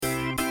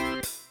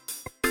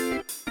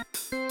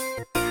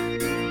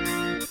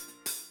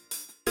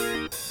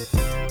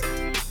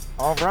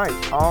All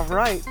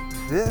right.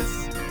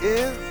 This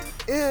is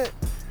it.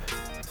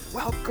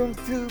 Welcome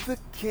to the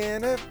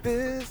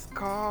Cannabis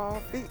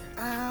Coffee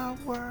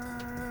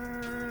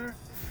Hour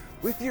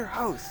with your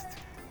host,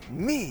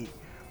 me,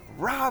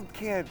 Rob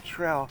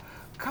Cantrell,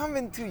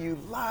 coming to you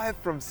live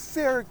from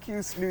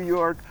Syracuse, New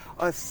York,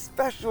 a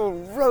special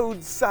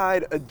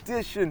roadside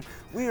edition.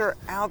 We are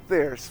out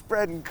there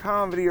spreading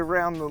comedy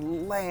around the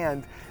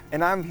land,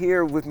 and I'm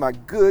here with my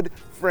good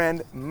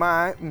friend,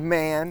 my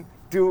man,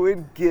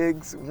 doing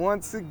gigs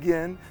once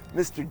again,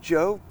 Mr.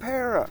 Joe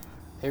Pera.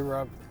 Hey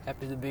Rob,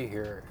 happy to be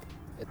here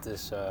at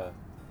this, I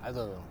don't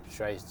know,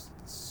 should I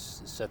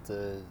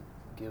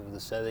give the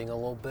setting a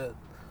little bit?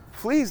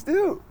 Please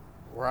do.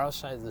 We're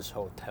outside this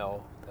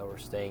hotel that we're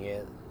staying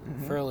at,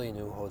 fairly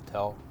new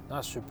hotel,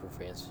 not super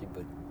fancy,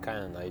 but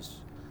kind of nice.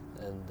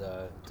 And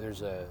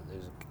there's a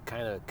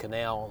kind of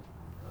canal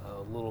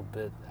a little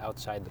bit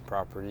outside the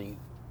property.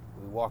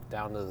 We walked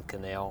down to the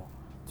canal,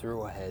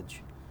 through a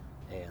hedge,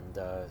 and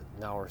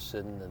now we're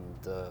sitting, and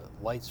the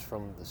lights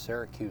from the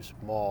Syracuse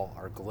Mall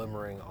are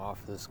glimmering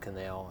off this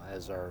canal,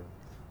 as are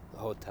the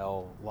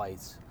hotel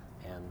lights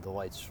and the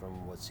lights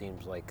from what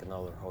seems like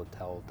another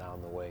hotel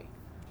down the way.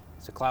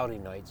 It's a cloudy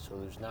night, so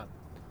there's not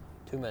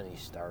too many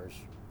stars,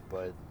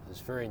 but it's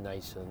very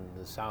nice, and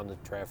the sound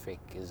of traffic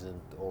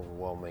isn't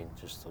overwhelming,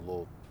 just a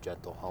little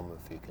gentle hum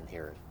if you can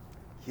hear it.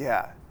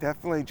 Yeah,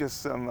 definitely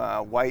just some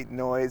white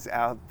noise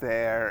out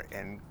there,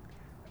 and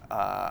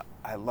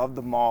I love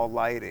the mall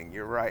lighting.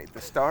 You're right.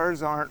 The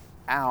stars aren't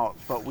out,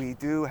 but we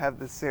do have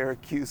the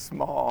Syracuse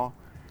Mall.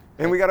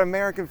 And we got an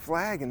American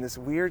flag in this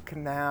weird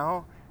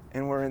canal,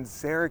 and we're in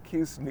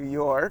Syracuse, New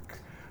York,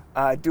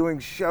 doing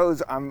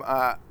shows.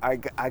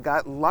 I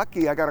got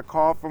lucky. I got a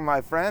call from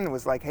my friend and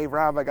was like, hey,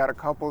 Rob, I got a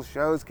couple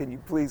shows. Can you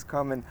please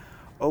come and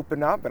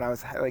open up? And I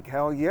was like,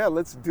 hell yeah,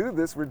 let's do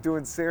this. We're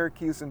doing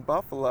Syracuse and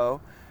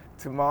Buffalo.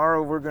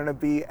 Tomorrow we're going to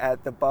be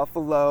at the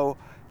Buffalo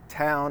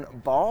Town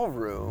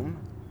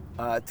Ballroom.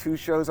 2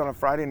 shows on a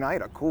Friday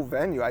night, a cool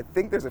venue. I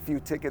think there's a few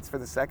tickets for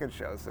the second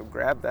show, so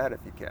grab that if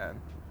you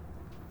can.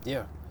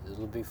 Yeah,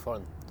 it'll be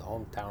fun. The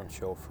hometown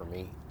show for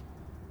me.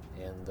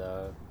 And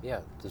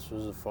yeah, this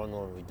was a fun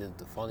one. We did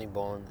the Funny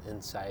Bone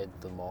inside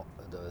the mall,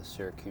 the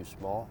Syracuse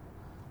Mall.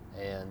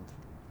 And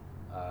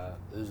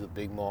it was a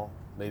big mall,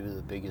 maybe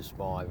the biggest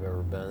mall I've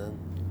ever been in.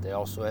 They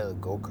also had a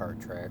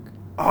go-kart track.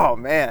 Oh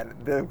man,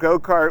 the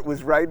go-kart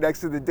was right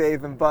next to the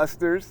Dave and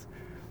Buster's.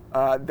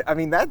 I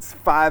mean, that's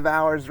 5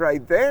 hours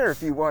right there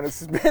if you want to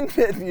spend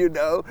it, you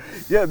know.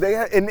 Yeah,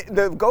 and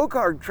the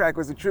go-kart track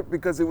was a trip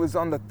because it was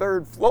on the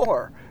 3rd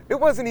floor. It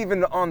wasn't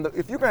even on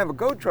if you're gonna have a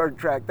go-kart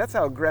track, that's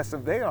how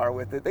aggressive they are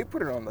with it. They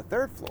put it on the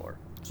 3rd floor.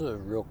 It's a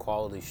real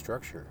quality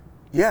structure.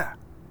 Yeah.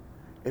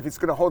 If it's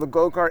gonna hold a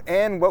go-kart,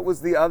 and what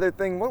was the other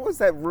thing? What was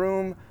that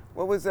room?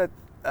 What was that?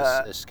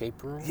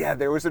 Escape room? Yeah,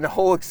 there was a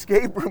whole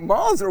escape room.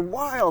 Malls are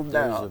wild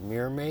now. There's a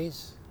mirror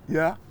maze.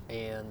 Yeah.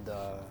 And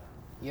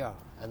yeah,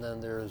 and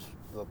then there's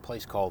a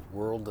place called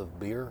World of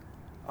Beer.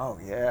 Oh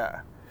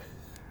yeah,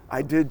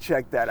 I did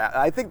check that out.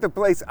 I think the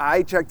place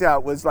I checked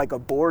out was like a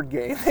board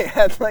game. They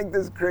had like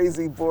this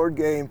crazy board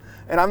game,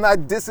 and I'm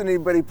not dissing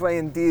anybody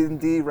playing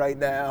D&D right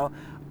now.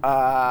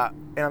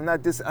 And I'm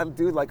not I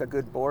do like a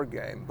good board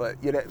game, but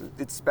you know,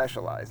 it's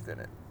specialized in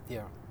it.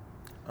 Yeah.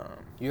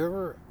 You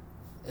ever,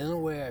 in a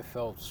way, I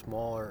felt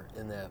smaller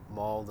in that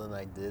mall than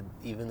I did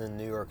even in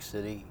New York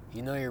City.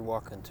 You know, you're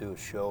walking to a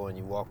show and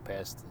you walk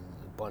past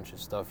a bunch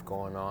of stuff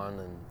going on,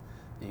 and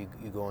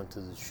you go into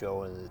the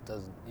show, and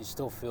it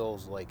still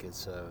feels like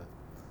it's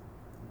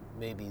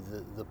maybe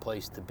the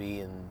place to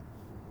be in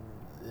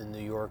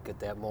New York at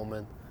that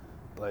moment.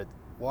 But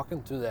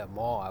walking through that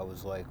mall, I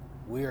was like,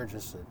 we are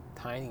just a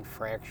tiny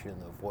fraction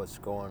of what's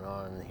going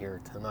on here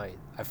tonight.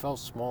 I felt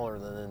smaller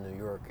than in New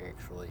York,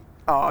 actually.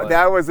 Oh,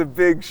 that was a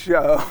big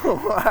show.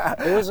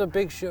 It was a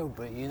big show,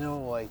 but you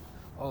know, like,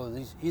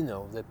 these, you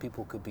know, that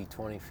people could be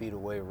 20 feet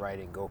away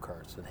riding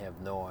go-karts and have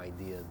no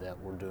idea that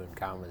we're doing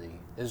comedy.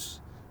 It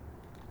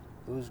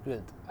was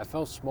good. I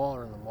felt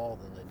smaller in the mall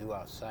than I do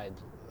outside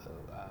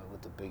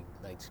with the big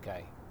night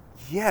sky.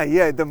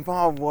 Yeah, the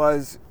mall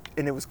was,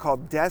 and it was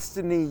called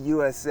Destiny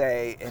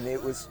USA, and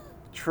it was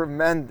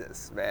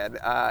tremendous, man.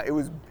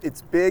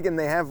 It's big, and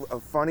they have a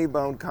Funny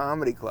Bone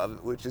Comedy Club,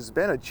 which has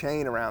been a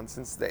chain around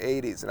since the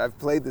 80s, and I've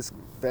played this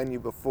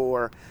venue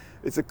before.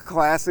 It's a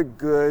classic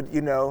good,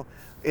 you know,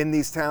 in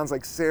these towns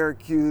like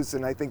Syracuse,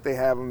 and I think they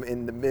have them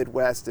in the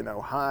Midwest in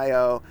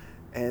Ohio,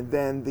 and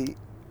then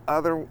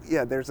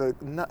there's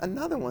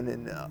another one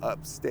in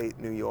upstate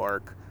New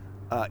York,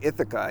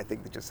 Ithaca. I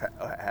think they just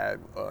had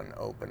an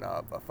open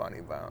up a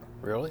Funny Bone.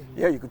 Really?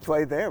 Yeah, you could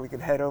play there. We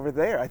could head over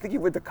there. I think you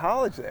went to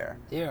college there.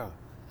 Yeah,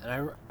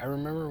 and I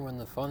remember when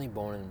the Funny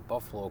Bone in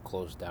Buffalo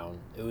closed down.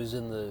 It was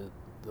in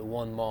the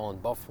one mall in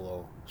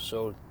Buffalo,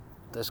 so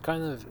that's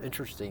kind of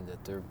interesting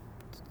that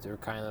they're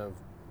kind of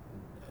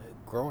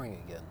growing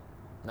again.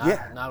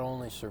 Not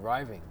only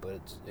surviving, but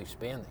it's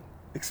expanding.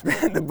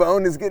 The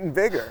bone is getting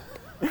bigger.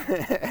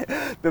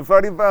 The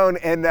Funny Bone,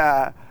 and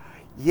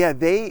Yeah,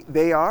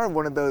 they are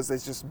one of those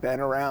that's just been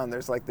around.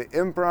 There's like the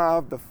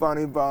Improv, the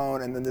Funny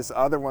Bone, and then this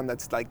other one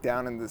that's like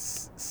down in the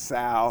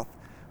South.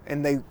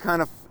 And they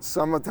kind of,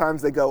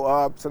 sometimes they go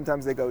up,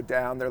 sometimes they go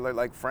down. They're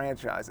like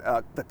franchise.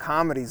 The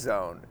Comedy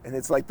Zone, and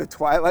it's like the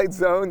Twilight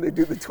Zone. They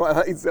do the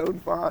Twilight Zone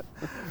font,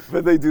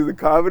 but they do the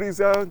Comedy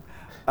Zone.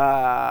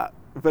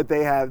 But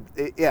they have,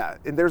 yeah,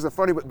 and there's a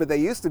funny, but they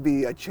used to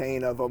be a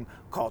chain of them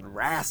called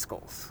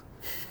Rascals.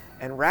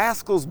 And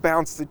Rascals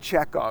bounced a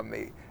check on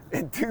me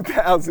in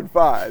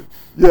 2005.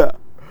 Yeah.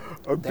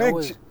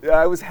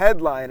 I was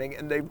headlining,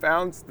 and they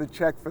bounced the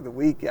check for the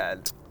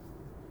weekend.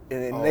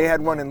 And they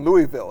had one in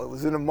Louisville. It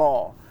was in a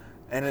mall.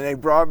 And then they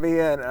brought me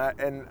in,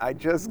 and I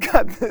just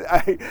got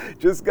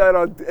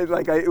on,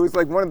 it was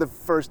like one of the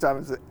first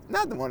times,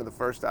 not one of the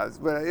first times,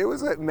 but it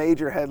was a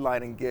major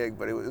headlining gig,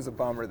 but it was a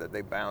bummer that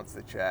they bounced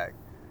the check.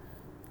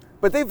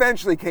 But they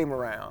eventually came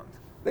around.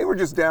 They were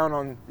just down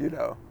on,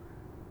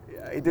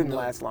 it didn't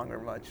last longer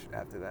much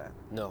after that.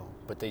 No,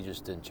 but they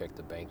just didn't check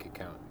the bank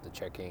account, the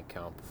checking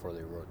account before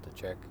they wrote the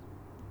check.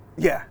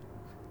 Yeah.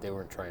 They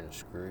weren't trying to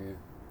screw you.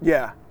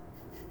 Yeah.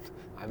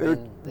 I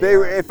mean,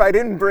 if I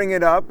didn't bring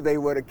it up, they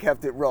would have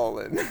kept it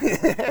rolling.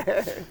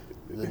 The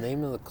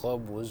name of the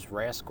club was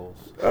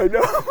Rascals. I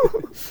know.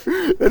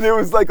 And it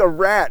was like a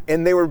rat,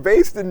 and they were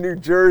based in New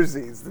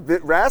Jersey.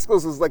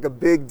 Rascals was like a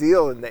big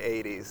deal in the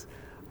 80s.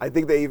 I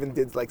think they even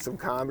did like some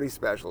comedy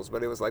specials,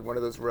 but it was like one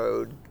of those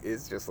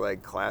just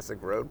like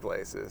classic road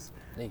places.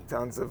 Neat.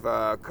 Tons of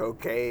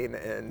cocaine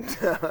and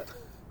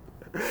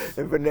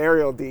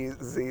venereal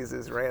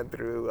diseases ran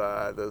through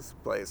those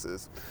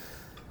places.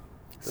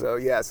 So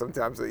yeah,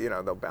 sometimes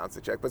they'll bounce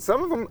a check, but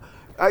some of them,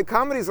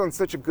 comedy's on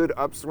such a good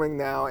upswing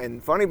now,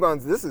 and Funny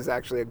Bones, this is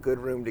actually a good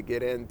room to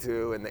get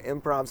into, and the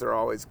improvs are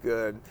always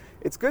good.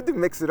 It's good to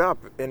mix it up,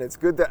 and it's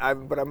good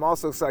but I'm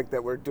also psyched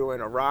that we're doing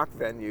a rock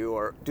venue.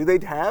 Or do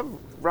they have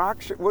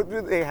rock? What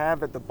do they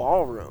have at the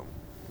ballroom?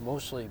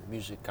 Mostly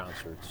music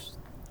concerts.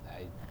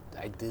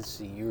 I did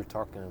see you were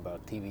talking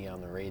about TV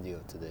on the radio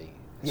today.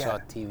 I saw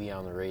TV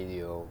on the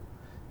radio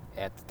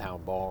at the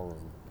town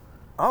ballroom.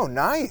 Oh,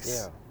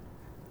 nice. Yeah.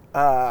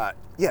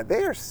 Yeah,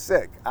 they are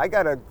sick. I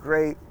got a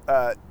great,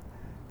 but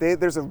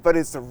it's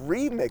a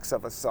remix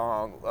of a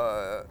song,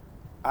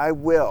 I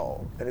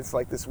Will, and it's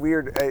like this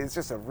weird, it's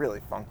just a really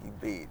funky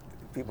beat.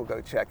 People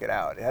go check it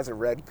out. It has a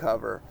red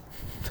cover.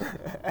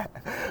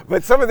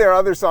 But some of their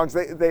other songs,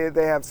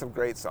 they have some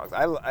great songs.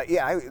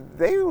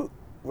 They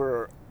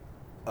were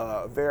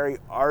a very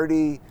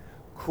arty,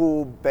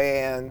 cool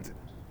band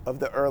of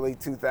the early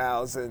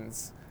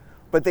 2000s,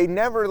 but they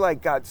never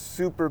like got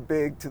super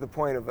big to the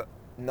point of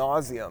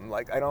nauseum.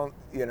 Like, I don't,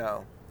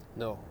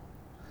 No.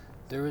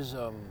 There was,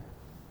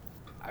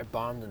 I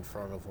bombed in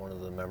front of one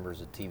of the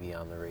members of TV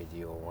on the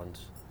radio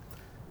once.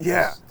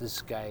 Yeah.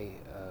 This guy,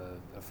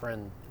 a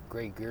friend,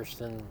 Greg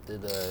Gerston,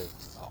 did a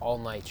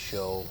all-night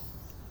show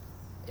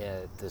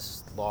at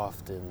this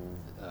loft in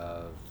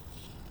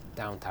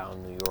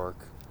downtown New York,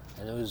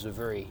 and it was a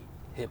very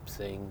hip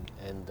thing,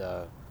 and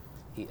the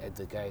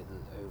guy,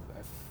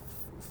 I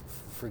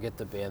forget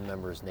the band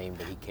member's name,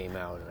 but he came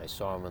out, and I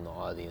saw him in the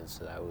audience,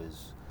 and I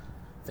was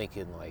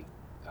thinking, like,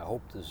 I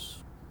hope this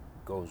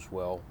goes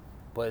well.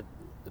 But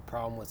the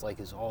problem with like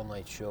his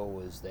all-night show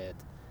was that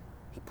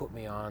he put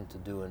me on to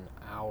do an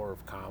hour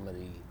of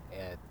comedy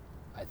at,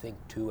 I think,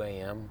 2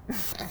 a.m.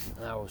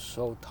 and I was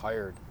so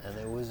tired, and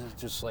it was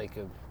just like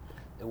it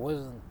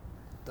wasn't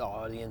the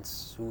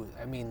audience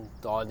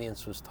the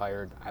audience was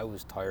tired, I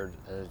was tired,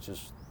 and it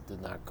just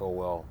did not go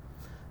well.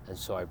 And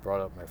so I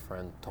brought up my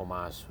friend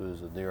Tomas,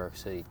 who's a New York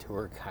City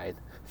tour guide,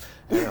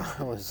 and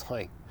I was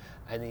like,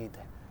 I need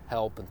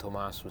help, and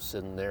Tomas was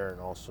sitting there, and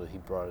also he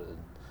brought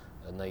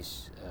a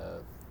nice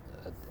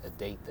a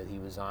date that he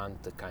was on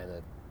to kind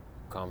of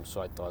come,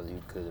 so I thought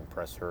he could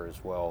impress her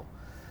as well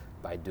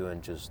by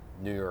doing just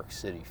New York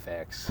City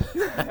facts.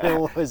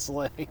 It was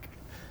like,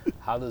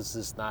 how does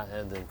this not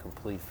end in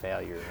complete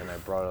failure? And I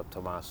brought up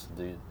Tomas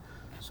to do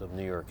some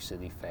New York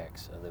City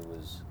facts, and it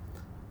was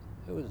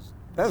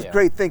that was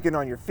great thinking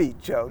on your feet,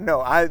 Joe.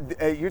 No,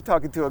 you're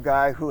talking to a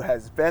guy who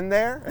has been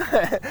there.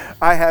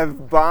 I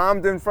have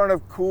bombed in front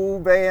of cool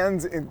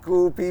bands and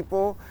cool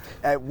people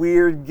at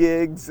weird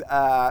gigs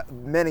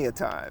many a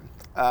time.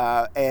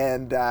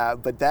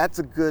 But that's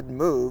a good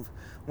move.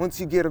 Once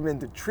you get them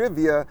into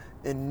trivia,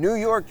 in New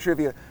York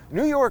trivia,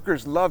 New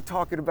Yorkers love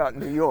talking about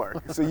New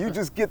York. So you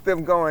just get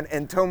them going.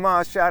 And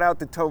Tomas, shout out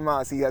to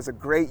Tomas. He has a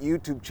great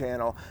YouTube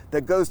channel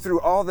that goes through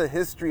all the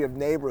history of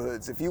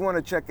neighborhoods. If you want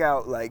to check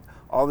out like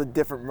all the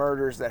different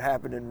murders that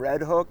happened in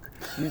Red Hook,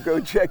 you go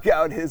check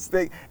out his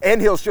thing. And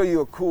he'll show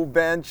you a cool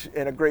bench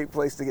and a great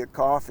place to get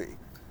coffee.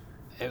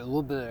 A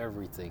little bit of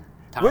everything.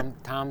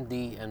 Tom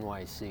D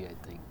NYC,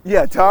 I think.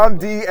 Yeah, Tom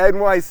D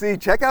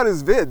NYC. Check out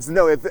his vids.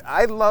 No,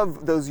 I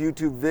love those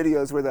YouTube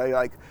videos where they're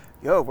like,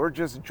 yo, we're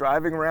just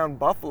driving around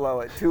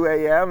Buffalo at 2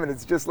 a.m. and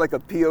it's just like a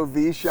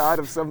POV shot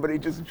of somebody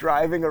just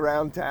driving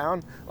around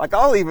town. Like,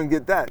 I'll even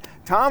get that.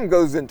 Tom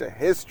goes into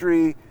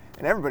history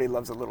and everybody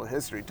loves a little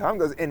history. Tom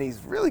goes, and he's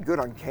really good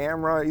on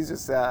camera. He's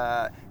just,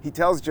 he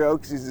tells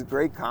jokes. He's a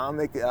great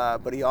comic,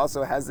 but he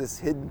also has this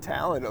hidden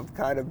talent of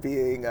kind of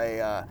being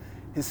a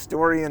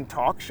historian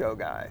talk show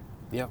guy.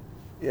 Yeah.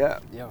 Yeah.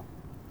 Yeah.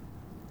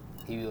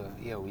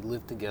 We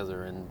lived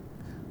together, and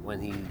when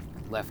he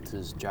left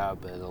his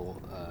job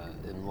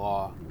in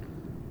law,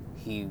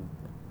 he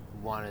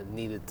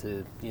needed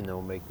to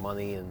make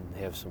money and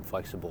have some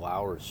flexible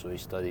hours, so he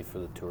studied for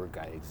the tour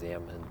guide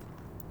exam,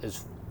 and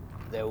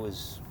that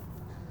was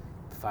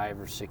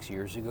 5 or 6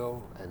 years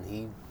ago, and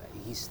he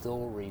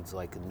still reads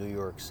like a New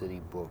York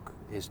City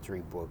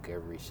history book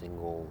every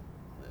single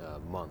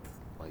month,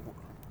 like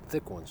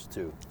thick ones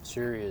too,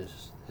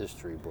 serious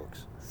history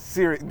books.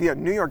 Yeah,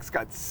 New York's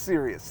got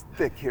serious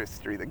thick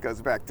history that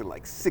goes back to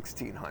like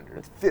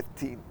 1600s,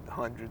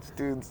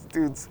 1500s.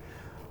 Dudes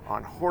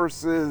on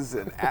horses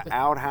and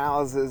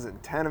outhouses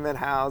and tenement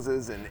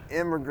houses and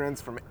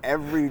immigrants from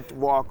every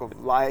walk of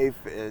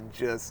life, and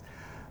just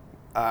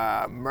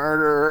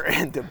murder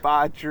and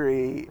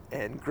debauchery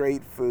and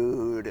great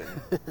food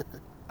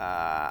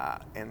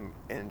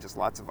and just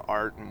lots of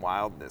art and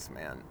wildness,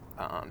 man.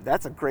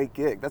 That's a great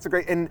gig.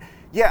 And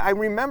yeah, I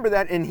remember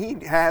that. And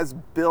he has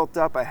built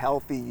up a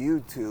healthy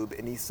YouTube,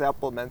 and he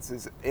supplements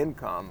his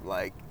income.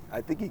 Like,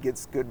 I think he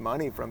gets good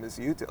money from his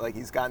YouTube. Like,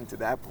 he's gotten to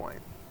that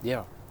point.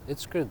 Yeah,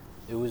 it's good.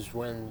 It was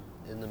when,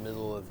 in the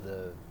middle of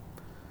the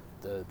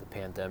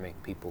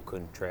pandemic, people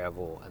couldn't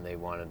travel, and they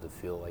wanted to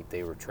feel like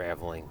they were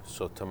traveling.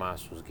 So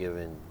Tomas was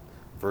giving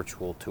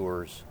virtual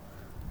tours.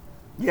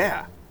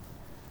 Yeah.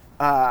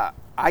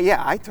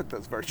 I took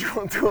those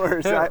virtual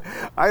tours.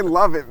 I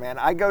love it, man.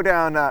 I go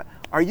down.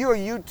 Are you a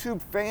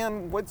YouTube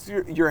fan?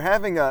 You're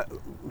having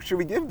should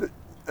we give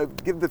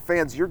the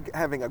fans, you're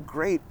having a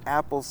great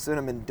apple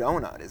cinnamon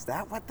donut. Is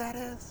that what that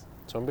is?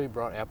 Somebody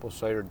brought apple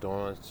cider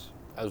donuts,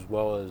 as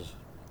well as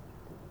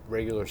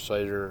regular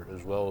cider,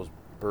 as well as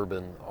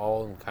bourbon,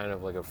 all in kind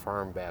of like a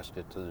farm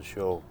basket to the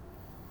show.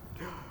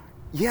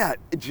 Yeah,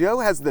 Joe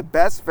has the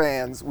best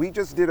fans. We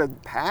just did a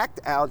packed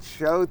out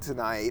show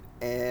tonight,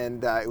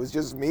 and it was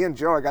just me and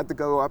Joe. I got to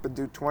go up and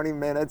do 20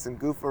 minutes and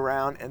goof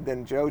around, and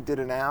then Joe did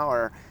an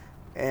hour.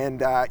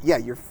 And yeah,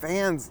 your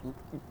fans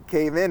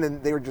came in,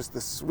 and they were just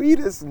the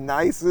sweetest,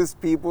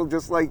 nicest people,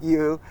 just like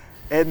you.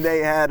 And they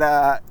had,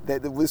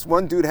 this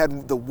one dude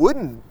had a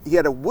wooden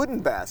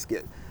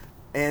basket,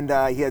 and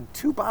he had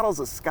 2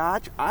 bottles of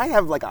scotch. I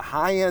have like a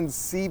high-end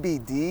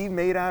CBD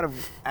made out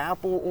of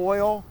apple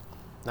oil.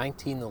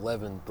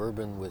 1911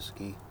 bourbon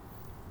whiskey.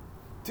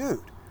 Dude.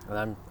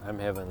 And I'm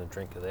having a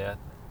drink of that.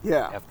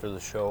 Yeah. After the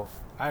show.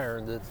 I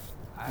earned it.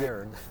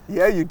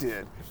 Yeah, you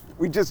did.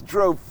 We just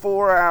drove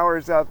 4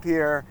 hours up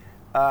here.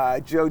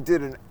 Joe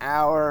did an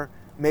hour,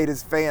 made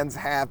his fans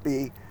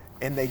happy,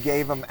 and they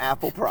gave him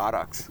Apple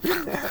products.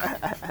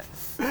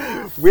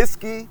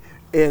 Whiskey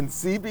and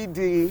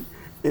CBD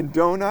and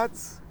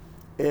donuts.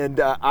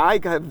 And I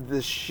have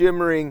this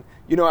shimmering,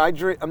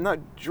 I'm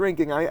not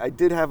drinking. I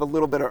did have a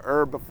little bit of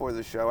herb before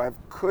the show. I have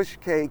Kush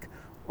Cake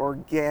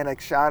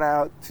Organic. Shout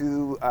out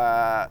to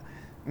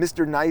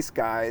Mr. Nice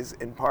Guys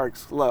in Park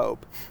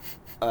Slope.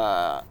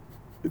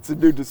 It's a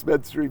new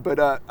dispensary,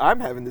 but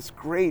I'm having this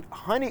great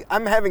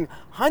I'm having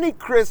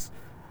Honeycrisp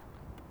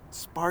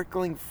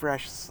sparkling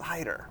fresh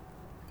cider.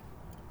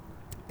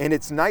 And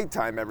it's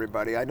nighttime,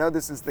 everybody. I know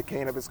this is the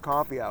Cannabis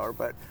Coffee Hour,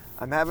 but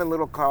I'm having a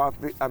little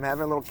coffee, I'm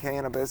having a little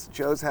cannabis,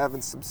 Joe's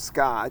having some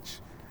scotch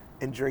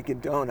and drinking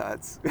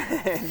donuts.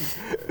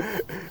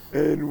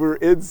 and we're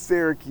in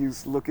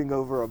Syracuse looking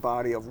over a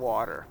body of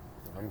water.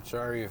 I'm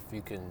sorry if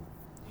you can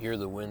hear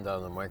the wind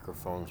on the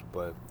microphones,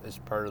 but it's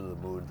part of the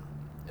mood.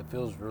 It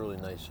feels really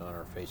nice on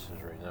our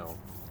faces right now.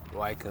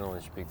 Well, I can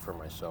only speak for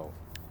myself.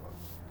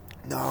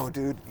 No,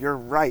 dude, you're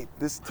right.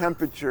 This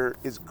temperature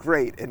is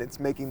great, and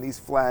it's making these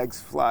flags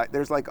fly.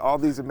 There's like all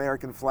these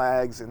American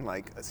flags and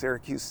like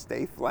Syracuse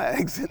State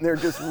flags, and they're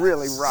just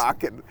really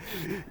rocking.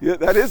 Yeah,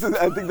 I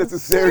think that's a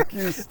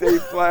Syracuse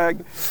State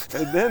flag.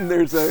 And then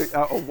there's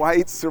a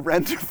white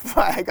surrender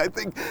flag. I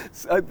think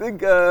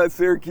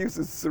Syracuse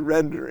is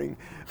surrendering.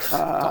 To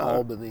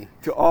Albany.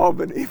 To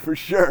Albany, for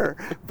sure.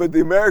 But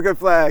the American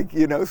flag,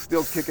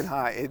 still kicking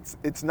high.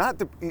 It's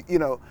not,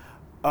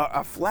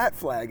 a flat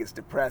flag is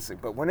depressing,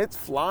 but when it's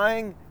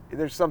flying,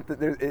 there's something.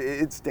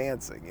 It's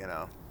dancing,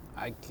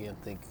 I can't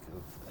think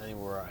of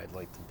anywhere I'd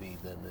like to be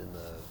than in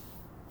the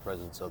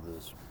presence of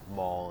this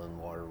mall and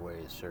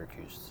waterway of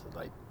Syracuse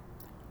tonight.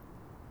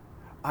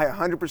 I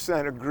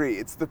 100% agree.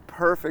 It's the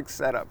perfect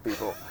setup,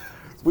 people.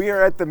 We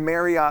are at the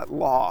Marriott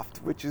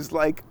Loft, which is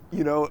like,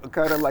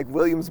 kind of like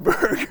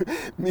Williamsburg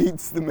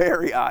meets the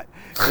Marriott.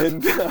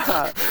 And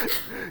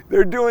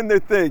they're doing their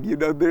thing.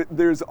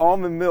 There's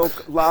almond milk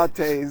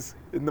lattes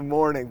in the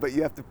morning, but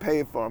you have to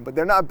pay for them. But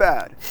they're not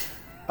bad.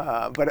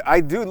 But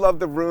I do love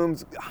the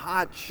rooms,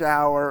 hot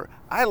shower.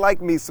 I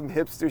like me some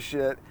hipster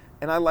shit,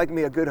 and I like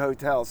me a good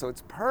hotel. So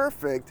it's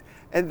perfect.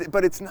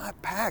 But it's not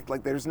packed.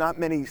 Like there's not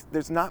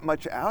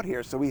much out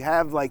here. So we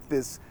have like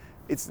this.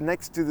 It's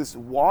next to this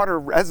water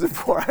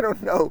reservoir. I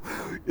don't know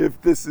if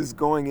this is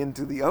going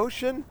into the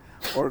ocean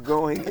or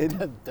going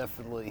in.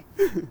 Definitely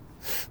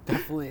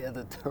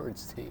headed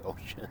towards the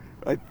ocean.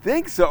 I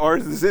think so. Or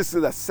is this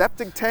a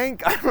septic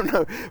tank? I don't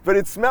know. But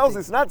it smells,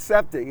 it's not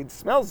septic. It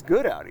smells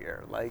good out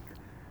here. Like,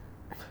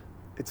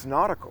 it's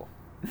nautical.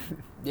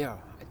 Yeah,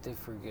 I did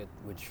forget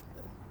which.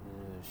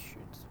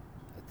 Shoot,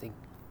 I think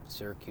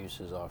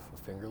Syracuse is off of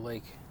Finger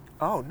Lake.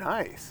 Oh,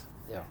 nice.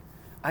 Yeah.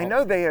 I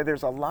know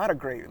there's a lot of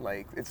Great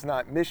Lakes. It's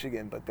not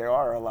Michigan, but there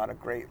are a lot of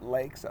Great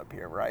Lakes up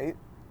here, right?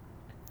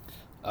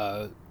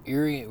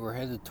 Erie, we're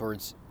headed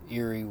towards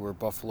Erie, where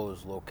Buffalo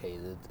is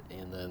located,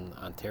 and then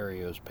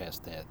Ontario is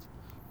past that.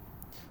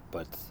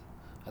 But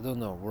I don't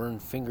know. We're in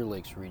Finger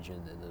Lakes region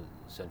in the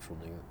central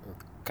New York, or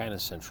kind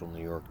of central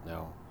New York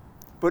now.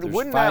 But There's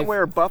wouldn't that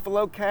where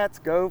buffalo cats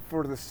go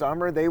for the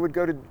summer? They would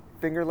go to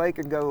Finger Lake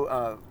and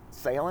go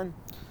sailing?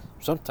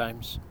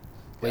 Sometimes.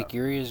 Lake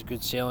Erie is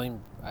good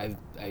sailing. I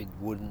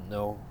wouldn't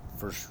know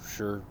for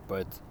sure,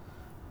 but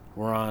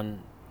we're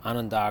on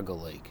Onondaga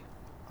Lake.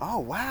 Oh,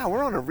 wow.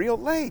 We're on a real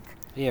lake.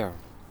 Yeah.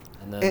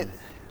 And then,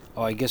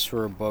 I guess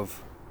we're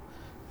above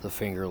the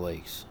Finger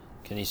Lakes.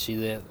 Can you see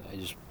that? I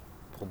just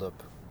pulled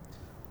up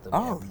the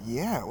map. Oh,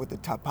 yeah, with the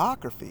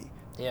topography.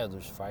 Yeah,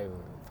 there's five of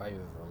them.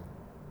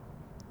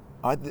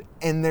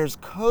 And there's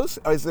coast.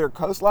 Is there a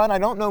coastline? I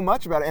don't know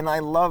much about it, and I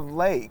love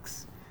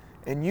lakes.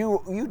 And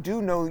you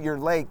do know your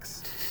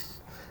lakes.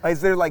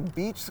 Is there like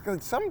beach?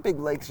 Some big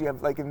lakes you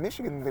have, like in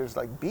Michigan, there's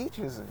like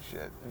beaches and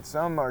shit, and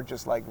some are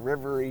just like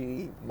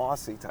rivery,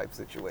 mossy type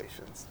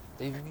situations.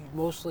 They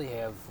mostly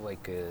have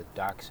like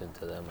docks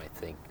into them, I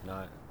think.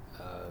 Not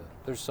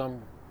there's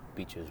some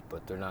beaches,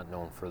 but they're not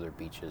known for their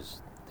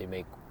beaches. They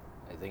make,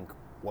 I think,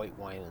 white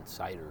wine and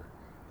cider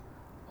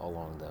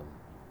along them.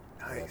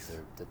 Nice.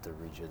 That the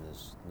region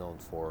is known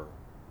for.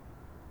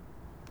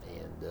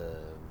 And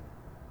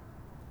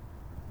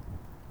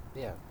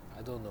yeah,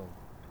 I don't know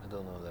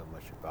that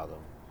much about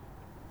them,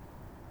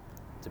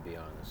 to be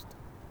honest.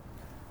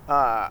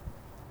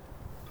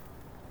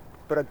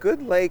 But a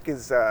good lake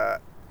is,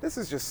 this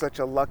is just such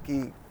a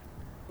lucky,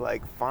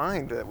 like,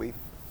 find that we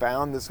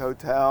found this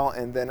hotel.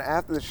 And then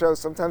after the show,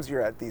 sometimes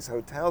you're at these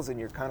hotels and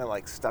you're kind of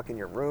like stuck in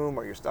your room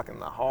or you're stuck in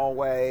the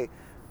hallway.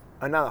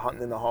 Not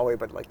in the hallway,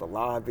 but like the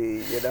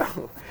lobby, you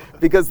know,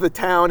 because the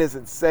town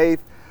isn't safe.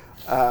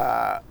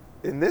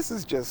 And this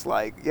is just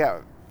like,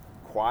 yeah,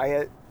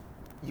 quiet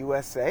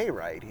USA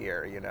right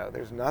here, you know,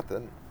 there's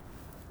nothing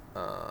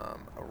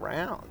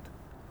around.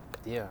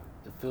 Yeah,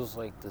 it feels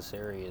like this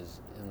area is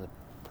in the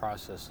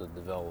process of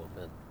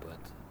development, but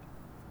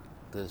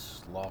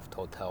this loft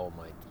hotel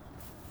might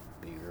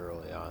be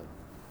early on.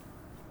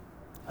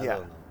 I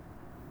don't know.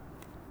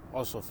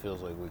 Also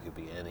feels like we could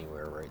be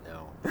anywhere right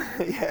now.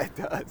 Yeah, it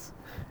does.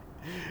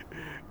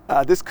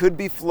 This could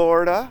be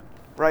Florida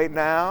right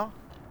now.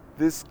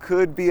 This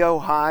could be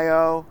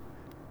Ohio.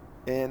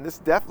 And this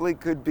definitely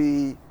could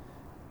be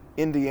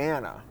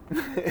Indiana.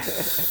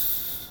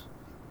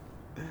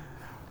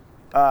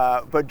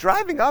 But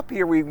driving up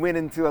here, we went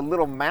into a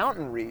little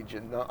mountain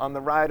region. On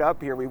the ride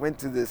up here, we went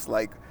to this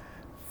like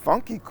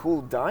funky,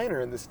 cool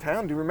diner in this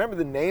town. Do you remember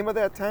the name of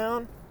that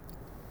town?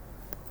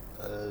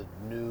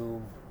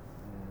 New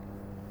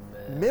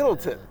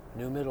Middleton.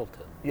 New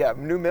Middleton. Yeah,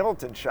 New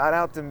Middleton. Shout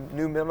out to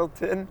New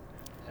Middleton.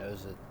 That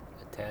was an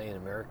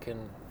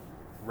Italian-American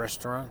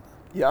restaurant.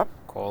 Yep.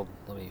 Called,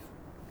 let me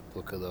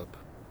look it up.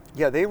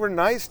 Yeah, they were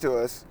nice to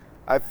us.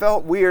 I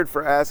felt weird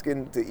for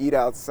asking to eat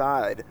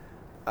outside.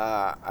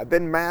 I've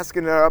been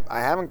masking it up.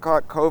 I haven't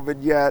caught COVID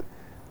yet.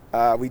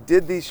 We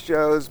did these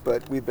shows,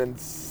 but we've been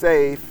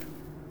safe,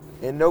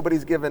 and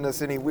nobody's given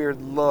us any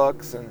weird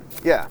looks. And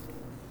yeah.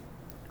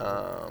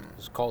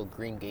 It's called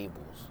Green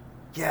Gables.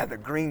 Yeah, the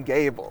Green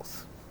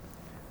Gables.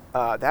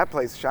 That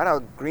place, shout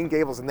out Green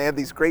Gables, and they have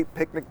these great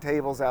picnic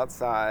tables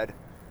outside.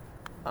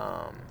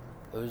 It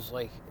was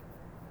like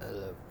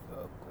a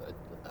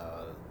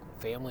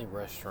family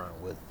restaurant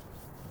with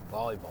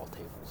volleyball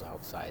tables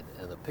outside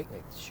and a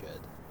picnic shed.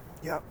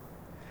 Yep.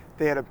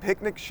 They had a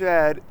picnic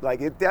shed.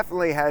 Like, it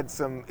definitely had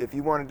some, if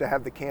you wanted to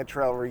have the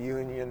Cantrell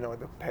reunion or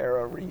the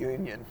Para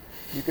reunion,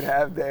 you could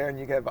have there, and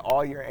you could have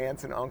all your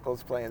aunts and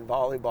uncles playing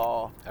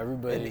volleyball.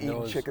 Everybody and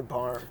knows eating chicken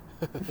parm.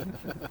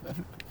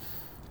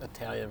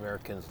 Italian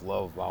Americans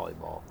love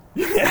volleyball.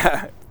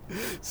 Yeah.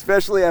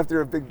 Especially after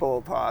a big bowl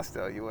of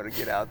pasta, you want to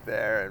get out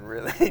there and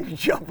really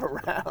jump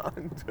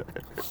around.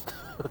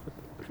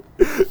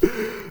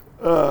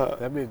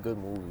 That'd be a good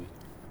movie.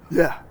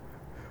 Yeah.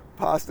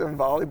 Pasta and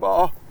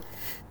volleyball.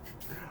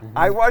 Mm-hmm.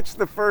 I watched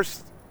the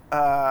first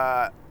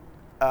Top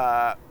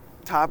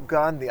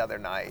Gun the other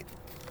night,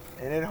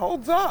 and it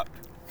holds up.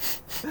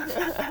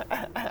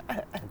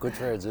 Good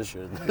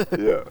transition.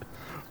 Yeah.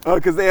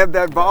 Because they have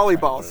that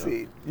volleyball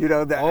scene. You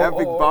know, that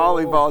epic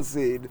volleyball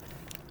scene.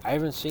 I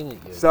haven't seen it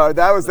yet. So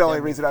that was the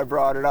only reason I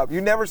brought it up.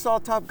 You never saw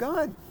Top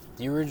Gun?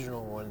 The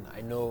original one,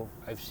 I know,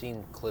 I've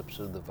seen clips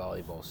of the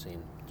volleyball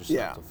scene, just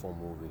not the full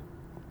movie.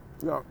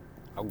 Yeah.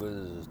 How good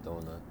is this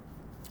donut?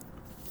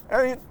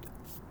 I mean,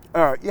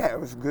 yeah, it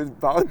was a good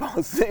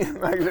volleyball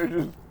scene. Like,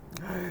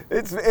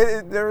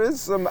 there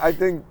is some, I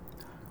think,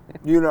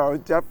 you know,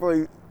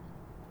 definitely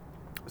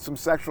some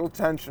sexual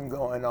tension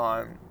going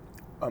on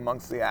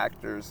amongst the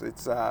actors.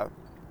 It's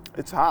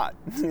hot,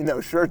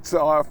 shirts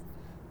off,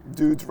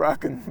 dudes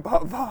rocking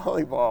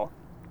volleyball.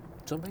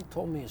 Somebody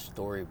told me a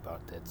story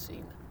about that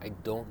scene. I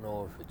don't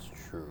know if it's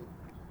true,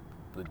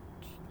 but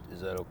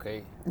is that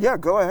okay? Yeah,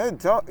 go ahead.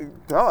 Tell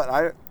it.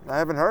 I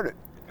haven't heard it.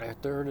 I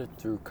heard it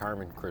through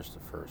Carmen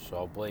Christopher, so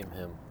I'll blame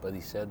him. But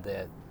he said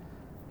that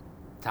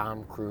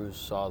Tom Cruise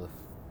saw the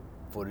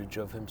footage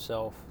of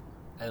himself,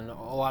 and a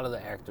lot of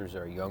the actors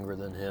are younger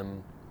than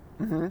him,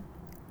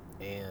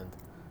 and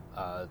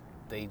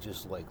they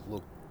just like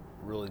looked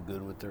really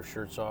good with their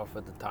shirts off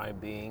at the time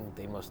being.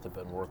 They must have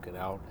been working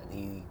out, and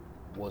he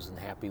wasn't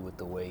happy with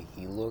the way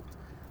he looked,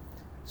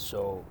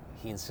 so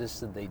he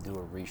insisted they do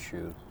a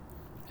reshoot,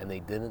 and they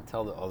didn't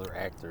tell the other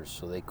actors,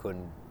 so they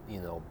couldn't,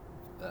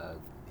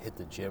 hit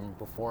the gym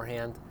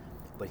beforehand.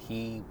 But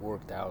he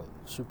worked out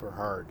super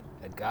hard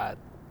and got,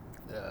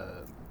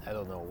 I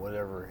don't know,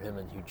 whatever him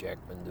and Hugh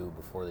Jackman do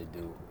before they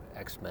do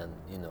X-Men,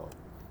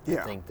 I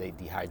think they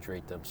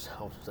dehydrate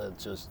themselves and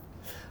just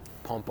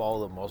pump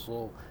all the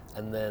muscle.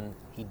 And then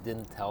he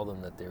didn't tell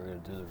them that they were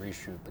going to do the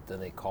reshoot, but then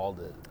they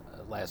called it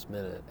last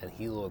minute, and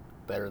he looked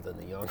better than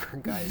the younger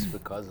guys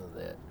because of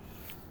that.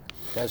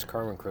 That's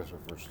Carmen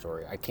Christopher's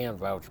story. I can't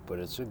vouch, but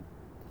it's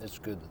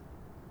good.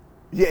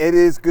 Yeah, it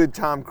is good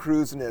Tom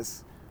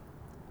Cruise-ness.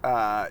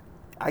 I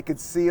could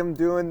see him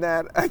doing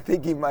that. I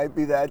think he might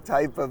be that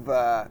type of,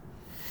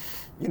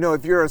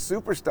 if you're a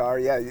superstar,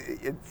 yeah,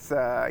 it's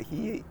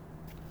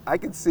I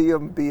could see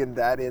him being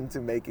that into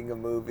making a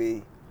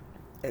movie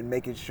and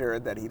making sure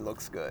that he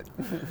looks good.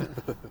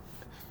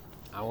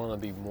 I want to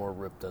be more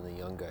ripped than the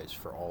young guys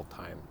for all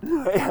time.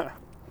 Yeah.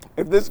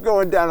 If this is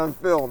going down on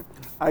film,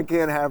 I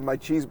can't have my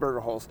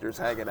cheeseburger holsters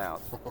hanging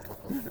out.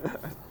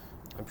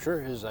 I'm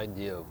sure his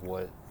idea of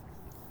what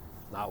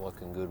not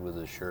looking good with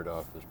his shirt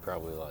off is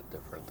probably a lot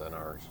different than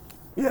ours.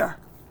 Yeah.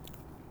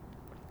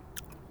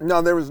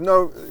 No, there was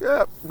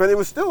but it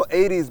was still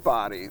 80s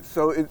bodies.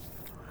 So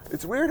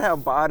it's weird how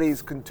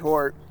bodies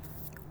contort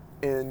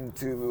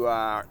into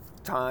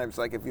times.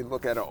 Like if you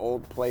look at an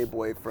old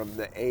Playboy from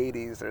the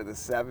 80s or the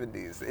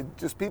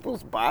 70s,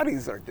 people's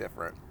bodies are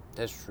different.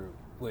 That's true.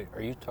 Wait,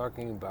 are you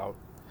talking about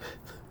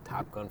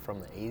Top Gun from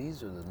the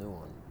 80s or the new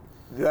one?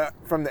 Yeah,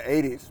 from the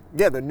 80s.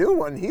 Yeah, the new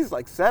one, he's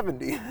like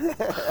 70.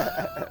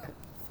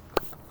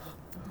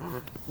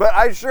 But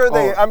I'm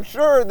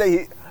sure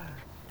they.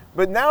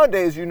 But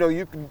nowadays, you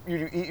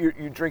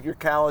drink your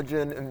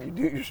collagen and you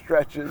do your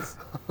stretches.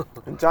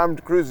 And Tom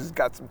Cruise has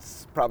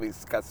probably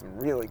got some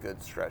really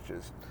good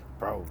stretches.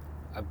 Bro,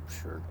 I'm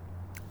sure.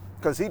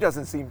 Because he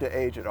doesn't seem to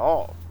age at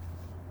all.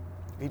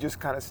 He just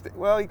kind of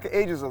he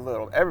ages a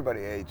little.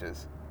 Everybody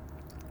ages.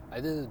 I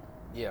did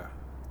that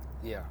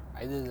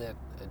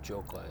a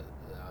joke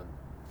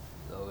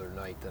the other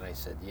night. That I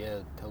said, yeah,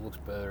 Ted looks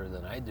better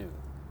than I do,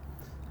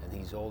 and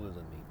he's older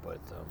than me. But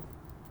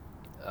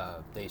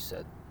they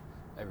said,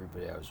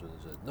 everybody I was with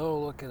said, no,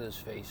 look at his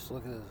face.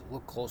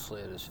 Look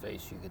closely at his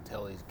face. You can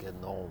tell he's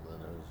getting old.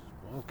 And I was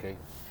okay.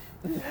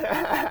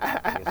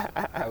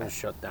 I was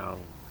shut down.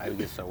 I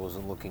guess I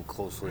wasn't looking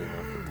closely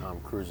enough at Tom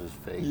Cruise's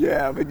face.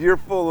 Yeah, but you're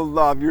full of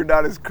love. You're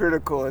not as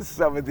critical as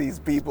some of these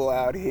people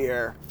out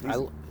here. I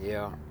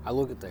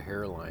look at the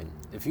hairline.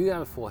 If you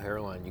got a full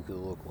hairline, you could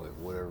look like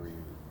whatever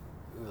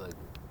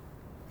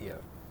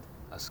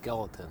a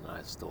skeleton.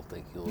 I still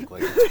think you look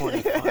like a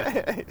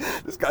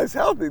 25. This guy's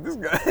healthy. This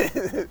guy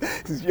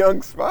is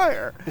young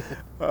Spire.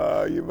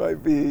 You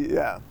might be,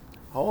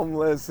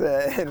 homeless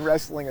and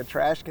wrestling a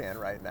trash can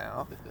right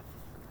now.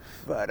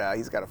 But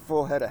he's got a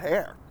full head of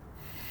hair.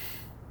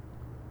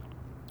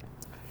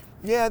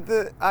 Yeah,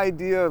 the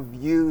idea of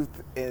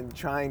youth and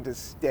trying to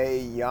stay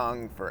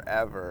young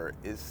forever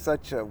is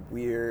such a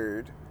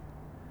weird,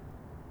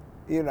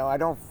 I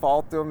don't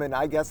fault them, and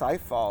I guess I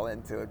fall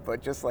into it,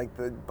 but just like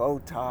the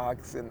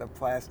Botox and the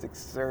plastic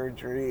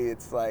surgery,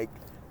 it's like,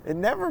 it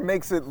never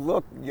makes it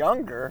look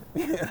younger,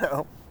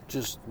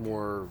 Just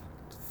more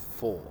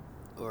full,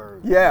 or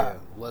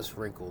less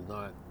wrinkled,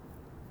 not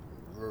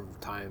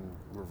time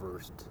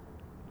reversed.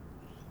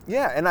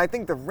 Yeah, and I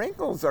think the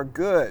wrinkles are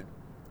good.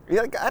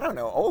 Like, I don't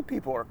know, old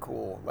people are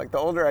cool. Like, the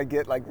older I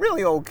get, like,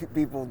 really old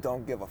people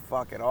don't give a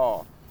fuck at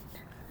all.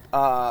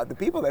 The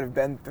people that have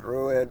been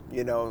through it,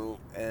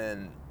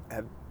 and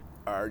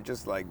are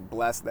just like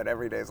blessed that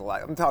every day is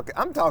alive.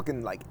 I'm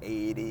talking like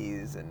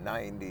 80s and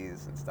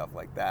 90s and stuff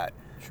like that.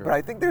 Sure. But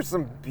I think there's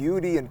some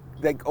beauty in,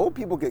 like, old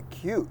people get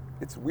cute.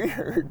 It's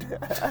weird.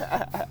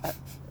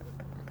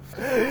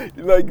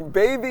 Like,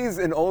 babies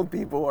and old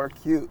people are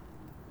cute.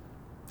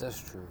 That's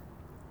true.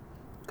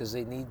 Because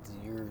they need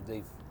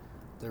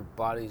their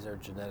bodies are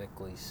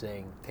genetically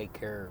saying, take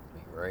care of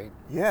me, right?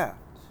 Yeah.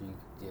 So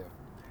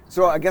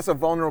So I guess a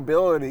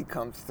vulnerability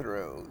comes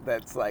through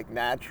that's like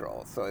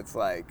natural. So it's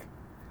like,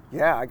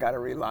 yeah, I got to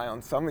rely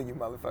on some of you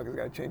motherfuckers.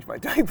 Got to change my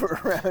diaper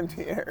around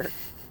here.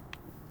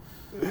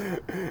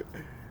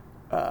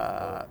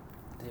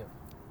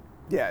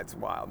 Yeah, it's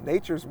wild.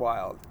 Nature's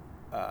wild.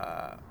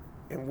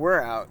 And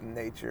we're out in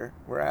nature.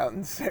 We're out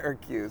in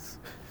Syracuse.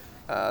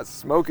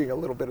 smoking a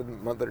little bit of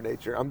Mother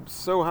Nature. I'm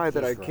so high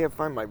that I can't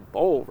find my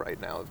bowl right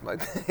now is my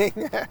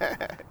thing.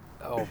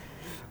 Oh.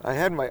 I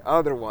had my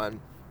other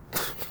one.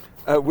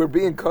 We're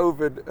being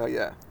COVID.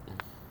 Yeah.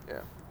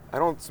 I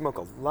don't smoke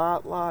a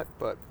lot,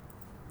 but.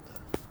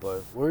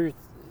 But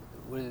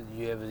did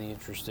you have any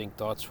interesting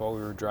thoughts while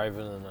we were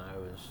driving? And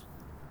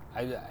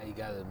I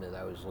gotta admit,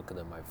 I was looking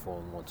at my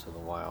phone once in a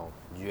while.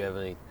 Did you have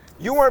any?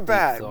 You weren't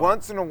bad.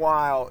 Once in a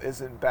while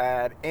isn't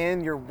bad,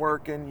 and you're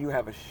working. You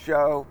have a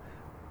show.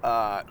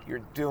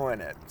 You're doing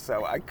it,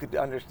 so I could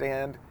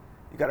understand.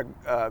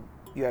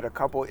 You had a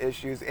couple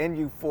issues, and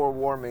you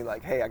forewarned me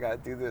like, "Hey, I got to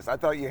do this." I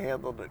thought you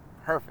handled it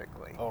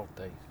perfectly. Oh,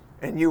 thanks.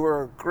 And you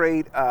were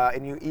great,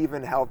 and you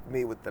even helped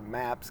me with the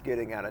maps.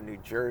 Getting out of New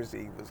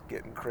Jersey was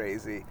getting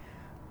crazy.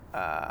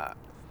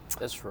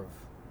 That's rough.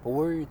 But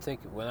what were you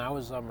thinking when I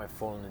was on my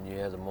phone and you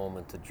had a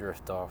moment to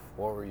drift off?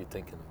 What were you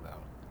thinking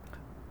about?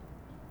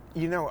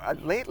 You know,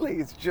 lately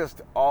it's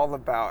just all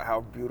about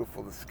how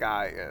beautiful the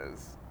sky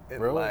is.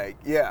 And really?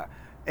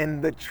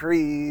 And the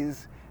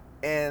trees,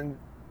 and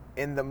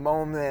in the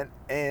moment,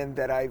 and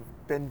that I've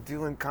been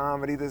doing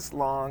comedy this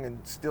long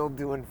and still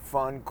doing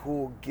fun,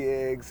 cool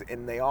gigs,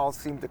 and they all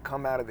seem to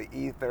come out of the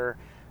ether.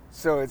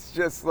 So it's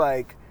just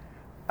like,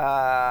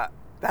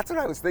 that's what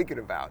I was thinking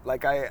about.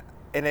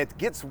 And it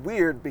gets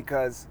weird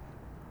because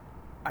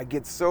I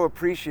get so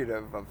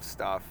appreciative of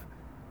stuff,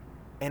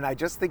 and I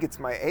just think it's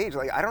my age.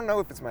 Like, I don't know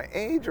if it's my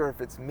age or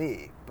if it's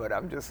me, but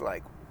I'm just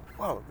like,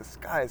 whoa, the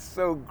sky is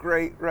so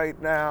great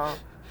right now.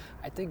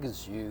 I think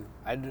it's you.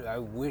 I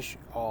wish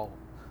all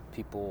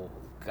people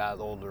got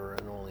older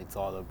and only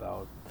thought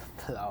about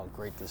how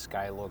great the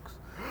sky looks.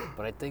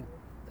 But I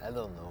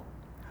don't know.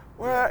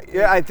 Well,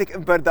 yeah, I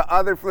think, but the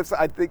other flip side,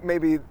 I think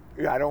maybe,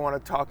 I don't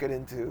want to talk it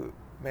into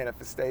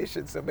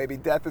manifestation, so maybe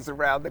death is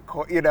around the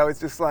corner. It's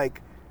just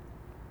like,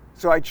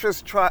 so I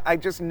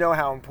just know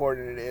how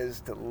important it is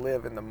to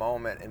live in the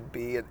moment and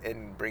be it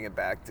and bring it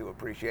back to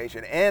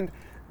appreciation. And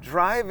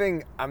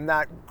driving, I'm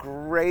not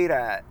great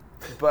at,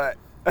 but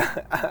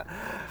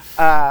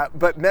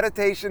but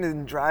meditation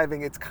and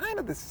driving, it's kind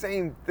of the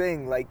same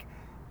thing. Like,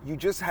 you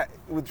just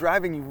with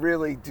driving, you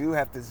really do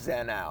have to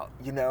zen out,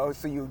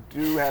 so you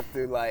do have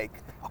to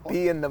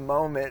be in the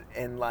moment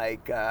and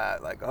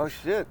oh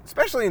shit,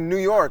 especially in New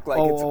York,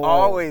 it's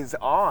always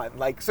on,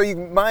 so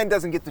your mind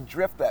doesn't get to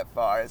drift that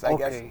far. I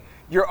guess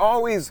you're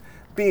always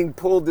being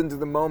pulled into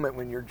the moment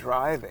when you're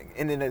driving,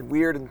 and in a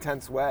weird,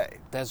 intense way.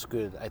 That's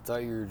good. I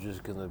thought you were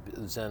just gonna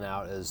zen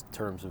out as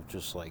terms of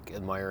just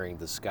admiring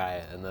the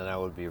sky, and then I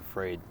would be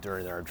afraid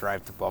during our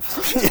drive to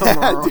Buffalo.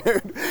 Yeah,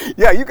 dude.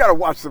 Yeah, you gotta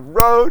watch the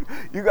road.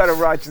 You gotta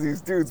watch these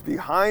dudes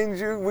behind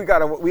you.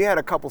 We had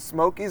a couple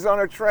Smokies on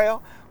our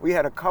trail. We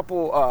had a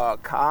couple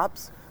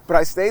cops, but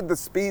I stayed the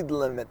speed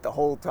limit the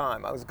whole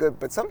time. I was good,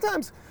 but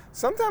sometimes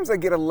I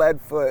get a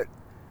lead foot.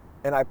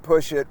 And I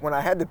push it. When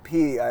I had to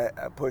pee, I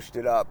pushed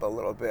it up a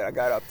little bit. I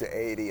got up to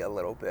 80 a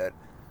little bit.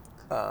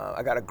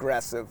 I got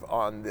aggressive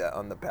on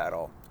the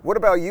pedal. What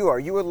about you? Are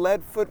you a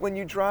lead foot when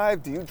you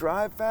drive? Do you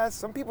drive fast?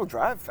 Some people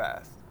drive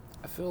fast.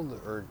 I feel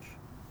the urge.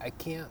 I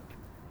can't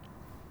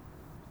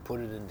put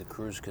it into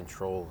cruise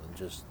control and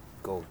just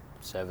go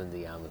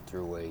 70 on the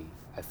throughway.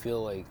 I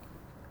feel like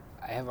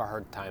I have a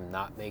hard time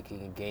not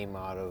making a game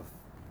out of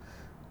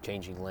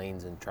changing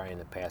lanes and trying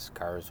to pass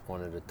cars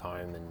one at a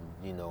time, and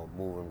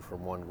moving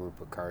from one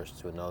group of cars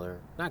to another.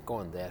 Not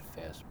going that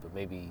fast, but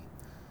maybe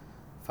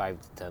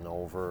 5 to 10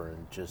 over,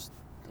 and just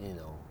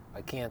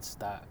I can't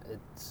stop.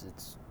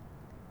 It's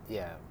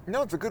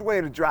No, it's a good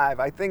way to drive.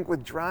 I think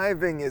with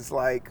driving is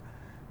I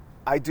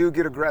do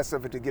get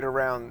aggressive to get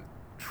around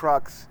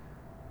trucks,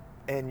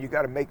 and you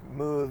got to make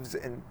moves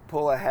and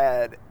pull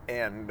ahead,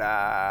 and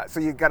so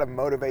you got to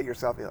motivate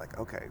yourself. You're like,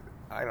 okay,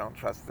 I don't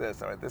trust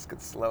this, or this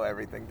could slow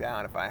everything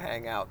down if I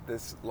hang out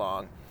this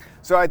long.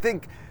 So I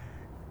think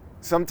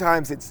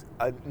sometimes it's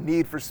a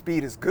need for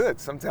speed is good.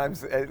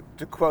 Sometimes,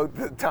 to quote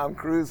the Tom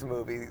Cruise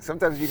movie,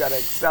 sometimes you got to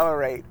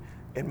accelerate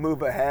and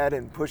move ahead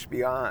and push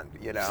beyond,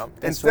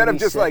 Instead of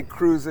just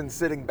cruising,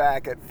 sitting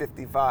back at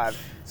 55,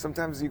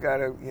 sometimes you got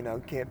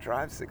to, can't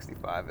drive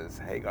 65, as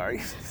Hagar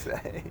used to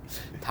say.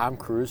 Tom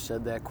Cruise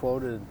said that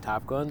quote in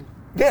Top Gun?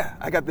 Yeah,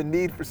 I got the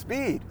need for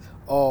speed.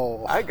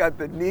 Oh. I got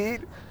the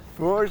need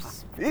for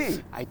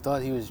speed. I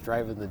thought he was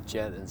driving the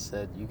jet and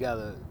said, you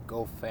gotta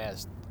go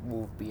fast,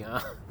 move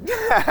beyond.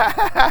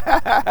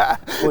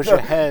 Push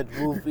ahead,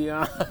 move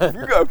beyond.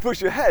 You gotta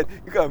push ahead.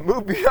 You gotta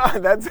move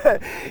beyond.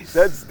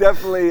 That's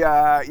definitely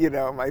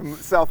my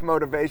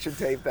self-motivation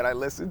tape that I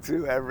listen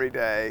to every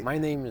day. My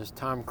name is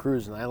Tom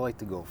Cruise, and I like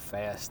to go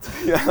fast.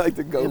 Yeah, I like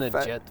to go fast. In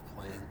a jet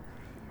plane.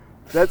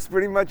 That's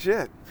pretty much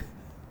it.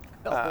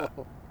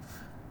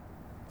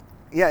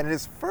 Yeah, and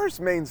his first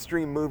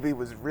mainstream movie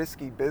was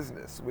Risky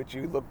Business, which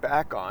you look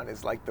back on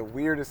is the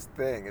weirdest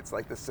thing. It's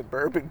the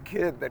suburban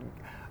kid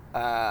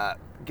that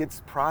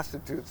gets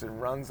prostitutes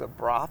and runs a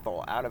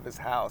brothel out of his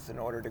house in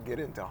order to get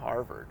into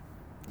Harvard.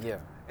 Yeah.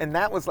 And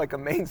that was a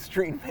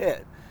mainstream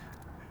hit.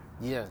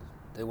 Yeah,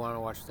 they want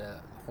to watch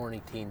that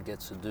horny teen get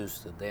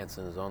seduced and dance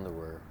in his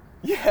underwear.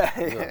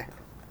 Yeah.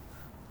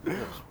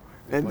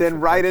 And Bunch then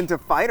of right bunch- into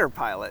fighter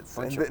pilots,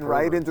 and bunch of then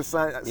right into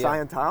perverts. Yeah.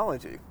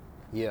 Scientology.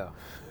 Yeah.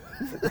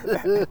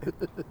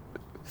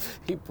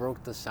 He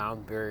broke the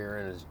sound barrier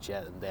in his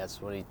jet, and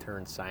that's when he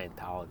turned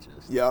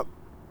Scientologist. Yep.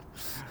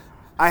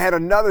 I had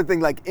another thing,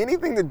 like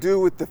anything to do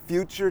with the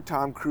future,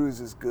 Tom Cruise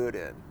is good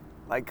in.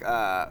 Like,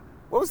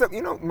 what was that?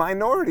 You know,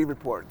 Minority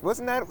Report.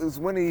 Wasn't that? It was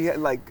when he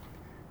had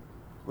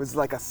was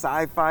like a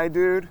sci-fi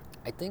dude.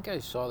 I think I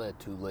saw that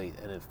too late,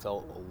 and it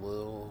felt a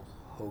little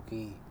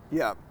hokey.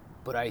 Yeah.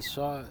 But I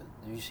saw. Have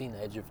you seen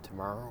Edge of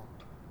Tomorrow?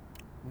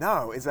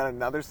 No, is that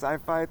another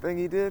sci-fi thing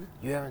he did?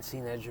 You haven't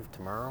seen Edge of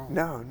Tomorrow?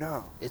 No,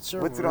 no. It's a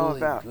What's it really all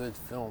about? good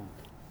film.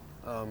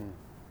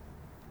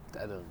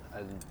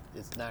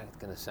 It's not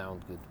gonna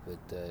sound good, but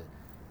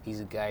he's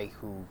a guy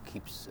who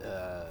keeps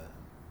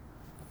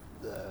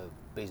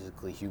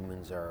basically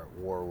humans are at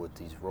war with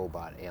these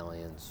robot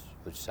aliens,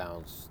 which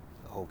sounds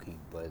hokey,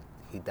 but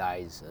he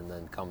dies and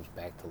then comes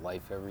back to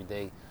life every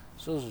day.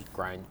 So this is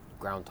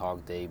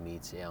Groundhog Day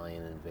meets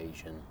Alien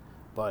Invasion,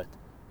 but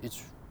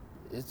it's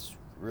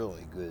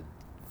really good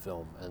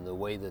film, and the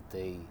way that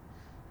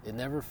it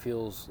never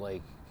feels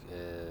like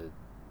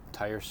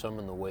tiresome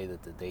in the way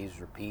that the days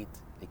repeat.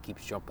 It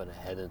keeps jumping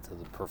ahead into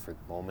the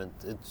perfect moment.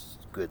 It's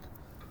good.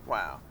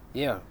 Wow.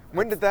 Yeah.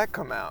 When did that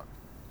come out?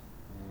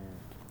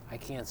 I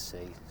can't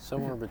say.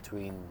 Somewhere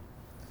between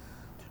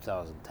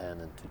 2010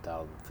 and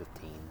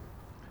 2015.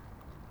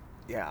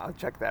 Yeah, I'll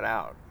check that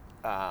out.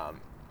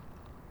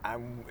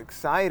 I'm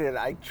excited.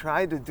 I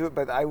tried to do it,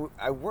 but I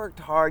worked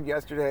hard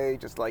yesterday,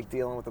 just like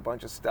dealing with a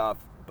bunch of stuff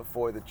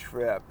before the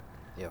trip.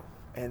 Yeah.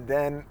 And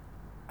then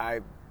I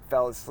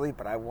fell asleep,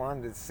 but I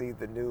wanted to see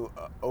the new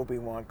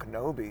Obi-Wan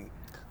Kenobi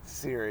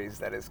series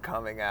that is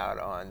coming out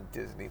on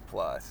Disney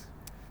Plus.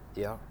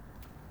 Yeah.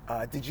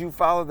 Did you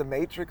follow The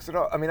Matrix at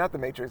all? I mean, not The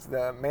Matrix,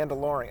 The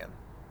Mandalorian.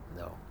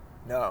 No.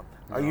 No.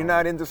 Are you No.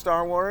 not into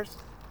Star Wars?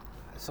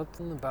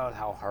 Something about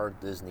how hard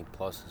Disney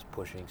Plus is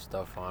pushing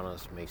stuff on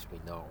us makes me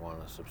not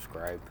want to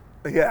subscribe.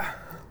 Yeah.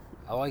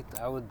 I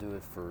would do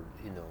it for,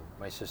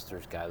 my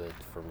sister's got it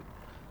from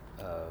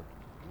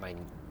my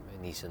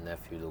niece and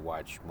nephew to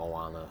watch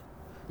Moana,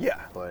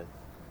 Yeah. but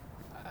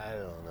I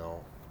don't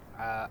know.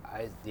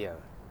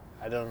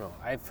 I don't know.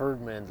 I've heard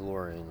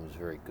Mandalorian was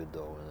very good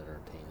though and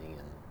entertaining,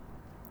 and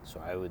so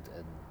I would,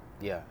 and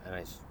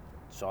I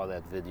saw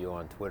that video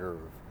on Twitter of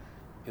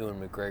Ewan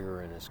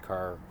McGregor in his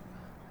car,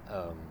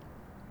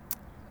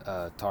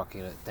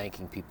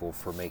 thanking people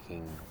for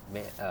making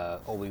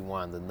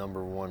Obi-Wan the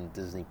 #1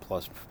 Disney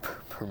Plus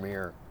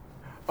premiere.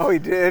 Oh, he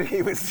did?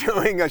 He was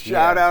doing a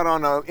shout out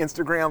on an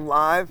Instagram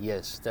Live?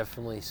 Yes,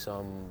 definitely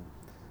some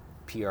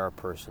PR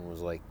person was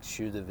like,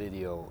 shoot a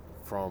video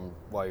from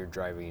while you're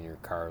driving in your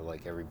car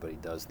like everybody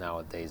does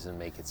nowadays and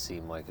make it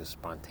seem like a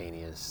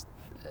spontaneous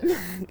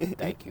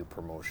thank you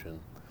promotion.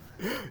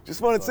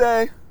 Just want to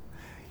say,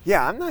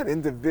 yeah, I'm not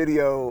into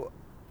video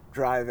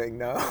driving,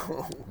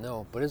 no.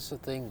 No, but it's the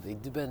thing. They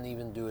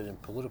even do it in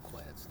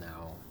political ads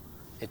now.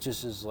 It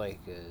just is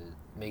like,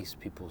 makes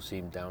people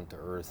seem down to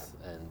earth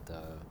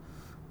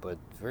but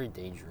very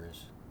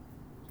dangerous.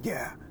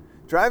 Yeah.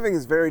 Driving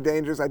is very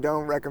dangerous. I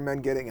don't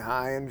recommend getting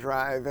high and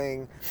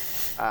driving.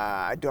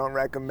 I don't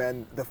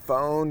recommend, the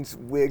phones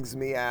wigs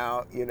me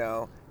out,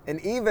 And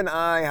even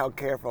how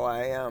careful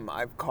I am,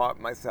 I've caught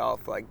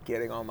myself like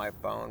getting on my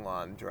phone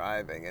while I'm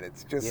driving, and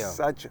it's just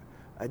such a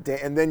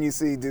and then you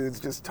see dudes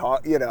just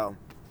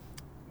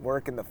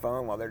working the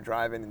phone while they're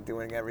driving and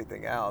doing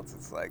everything else.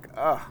 It's like,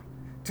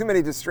 too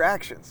many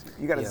distractions.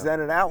 You got to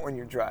zen it out when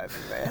you're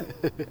driving, man.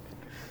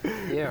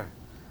 Yeah.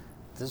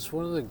 This is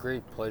one of the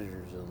great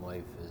pleasures in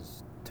life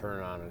is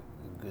turning on a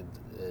good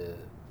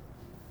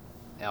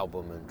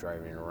album and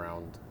driving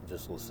around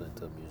just listening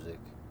to music.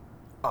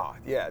 Oh,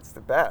 yeah, it's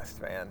the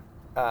best, man.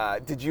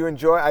 Did you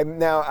enjoy?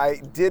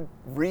 I did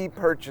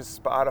repurchase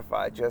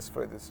Spotify just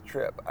for this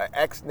trip. I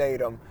ex-nayed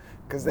them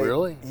because they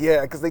Really?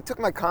 Yeah, because they took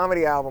my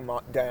comedy album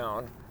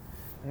down,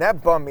 and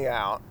that bummed me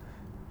out.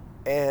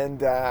 And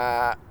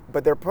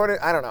but they're putting,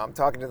 I don't know. I'm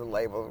talking to the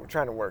label. We're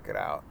trying to work it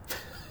out.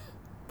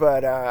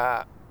 But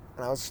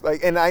and I was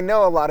like, and I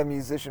know a lot of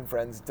musician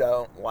friends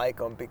don't like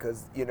them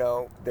because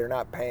they're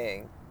not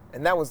paying,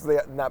 and that was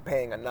not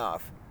paying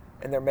enough.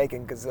 And they're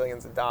making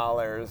gazillions of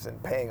dollars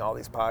and paying all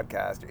these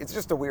podcasters. It's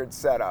just a weird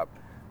setup.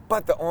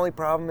 But the only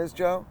problem is,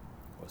 Joe,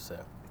 What's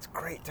that? it's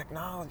great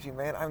technology,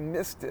 man. I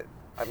missed it.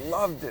 I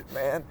loved it,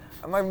 man.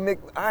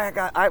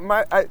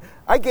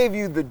 I gave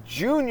you the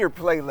junior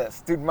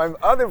playlist, dude. My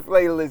other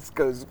playlist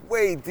goes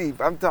way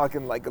deep. I'm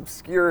talking like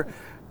obscure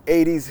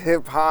 80s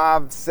hip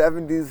hop,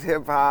 70s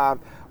hip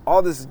hop,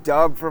 all this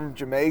dub from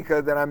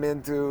Jamaica that I'm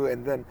into,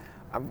 and then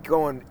I'm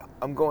going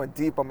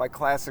deep on my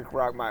classic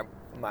rock, my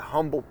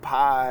Humble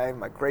Pie,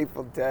 my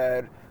Grateful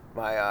Dead,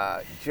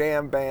 my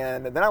jam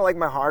band, and then I like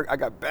my hard. I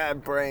got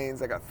Bad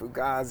Brains, I got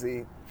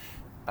Fugazi,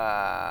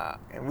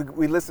 and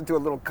we listened to a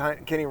little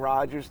Kenny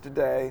Rogers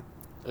today.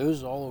 It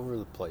was all over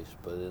the place,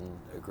 but in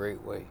a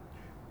great way.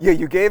 Yeah,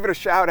 you gave it a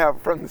shout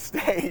out from the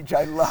stage.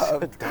 I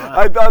loved.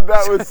 I thought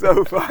that was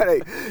so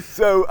funny.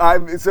 So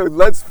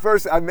let's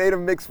first. I made a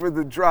mix for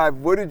the drive.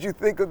 What did you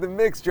think of the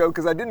mix, Joe?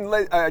 Because I didn't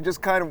let. I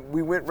just kind of.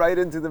 We went right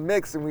into the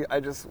mix, and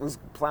I just was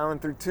plowing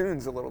through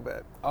tunes a little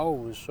bit. Oh,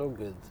 it was so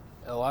good.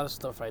 A lot of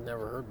stuff I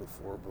never heard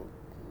before, but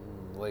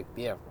like,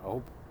 yeah, I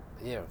hope,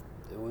 yeah,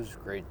 it was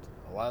great.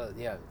 A lot of,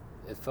 yeah,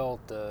 it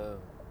felt. I'm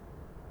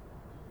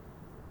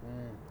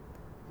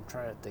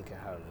trying to think of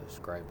how to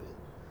describe it.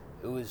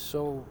 It was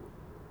so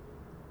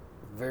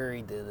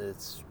varied in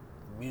its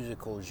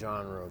musical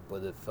genre,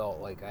 but it felt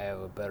like I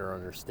have a better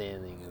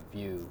understanding of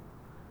you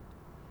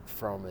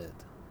from it.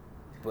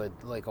 But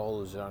like all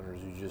those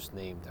genres you just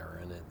named are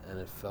in it, and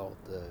it felt,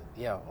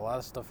 yeah, a lot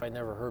of stuff I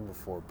never heard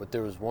before. But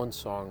there was one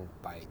song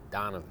by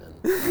Donovan,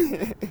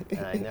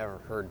 and I never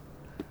heard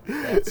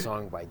that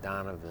song by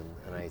Donovan,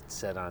 and I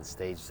said on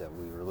stage that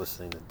we were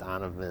listening to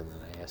Donovan,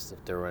 and I asked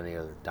if there were any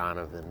other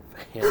Donovan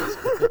fans.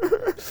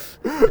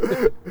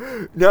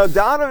 Now,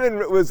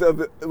 Donovan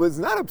was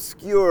not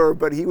obscure,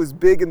 but he was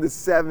big in the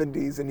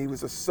 70s, and he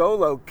was a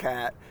solo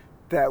cat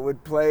that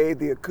would play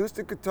the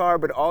acoustic guitar,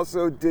 but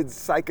also did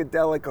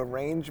psychedelic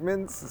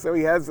arrangements. So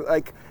he has,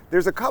 like,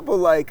 there's a couple,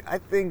 like, I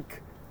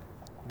think,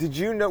 did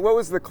you know, what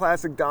was the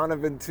classic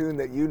Donovan tune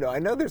that you know? I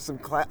know there's some,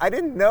 I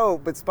didn't know,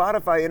 but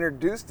Spotify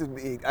introduced it to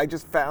me. I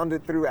just found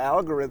it through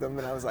algorithm,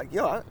 and I was like,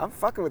 yo, I'm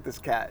fucking with this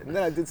cat. And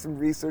then I did some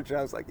research, and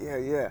I was like,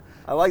 yeah,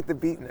 I like the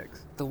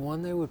beatniks. The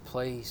one they would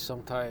play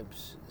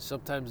sometimes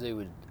they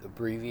would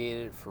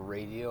abbreviate it for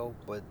radio,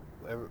 but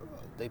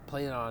they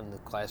play it on the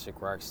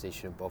classic rock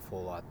station in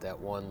Buffalo a lot, that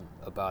one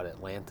about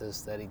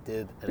Atlantis that he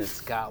did, and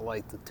it's got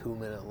like the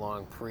 2-minute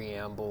long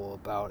preamble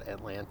about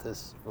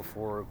Atlantis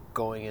before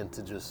going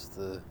into just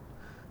the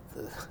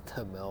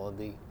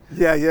melody.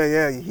 Yeah.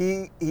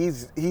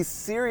 He's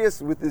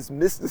serious with his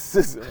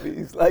mysticism.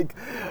 He's like,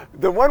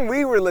 the one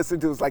we were listening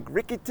to was like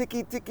Ricky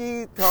Ticky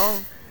Ticky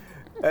Tong.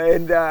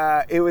 And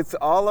it was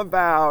all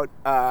about,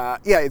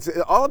 it's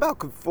all about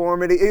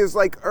conformity. It was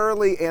like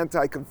early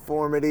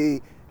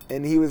anti-conformity,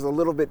 and he was a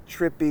little bit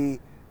trippy.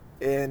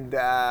 And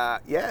I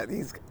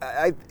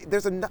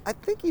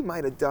think he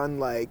might have done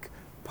like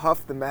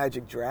Puff the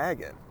Magic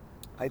Dragon.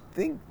 I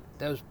think.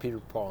 That was Peter,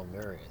 Paul, and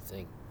Mary, I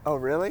think. Oh,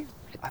 really?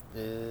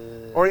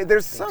 Or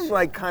there's some so.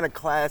 like kind of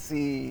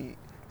classy,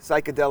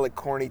 psychedelic,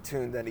 corny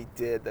tune that he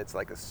did that's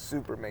like a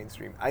super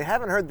mainstream. I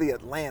haven't heard the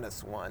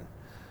Atlantis one.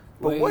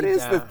 But what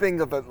is the thing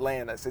of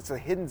Atlantis? It's a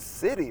hidden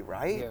city,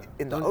 right? Yeah.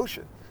 In the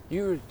ocean.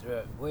 You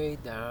were way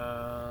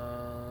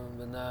down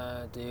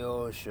beneath the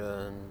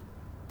ocean,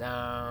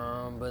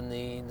 down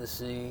beneath the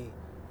sea.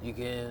 You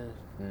can.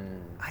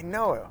 I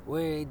know it.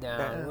 Way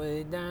down,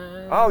 way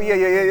down. Oh, yeah.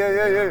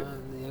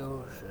 The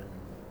ocean.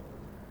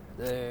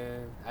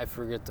 There, I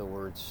forget the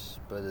words,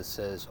 but it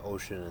says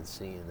ocean and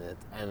sea in it,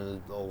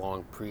 and a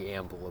long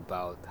preamble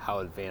about how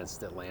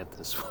advanced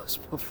Atlantis was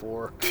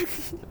before.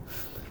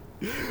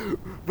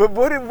 But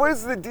what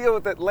is the deal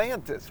with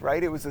Atlantis,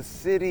 right? It was a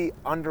city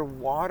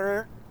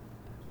underwater.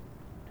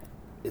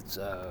 It's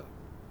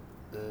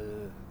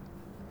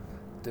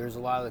there's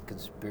a lot of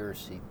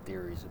conspiracy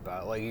theories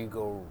about it. Like you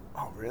go.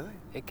 Oh, really?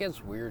 It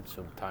gets weird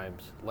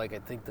sometimes. Like I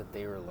think that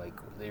they were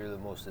the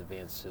most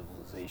advanced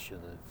civilization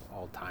of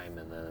all time,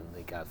 and then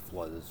they got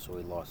flooded, so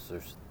we lost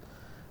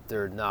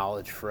their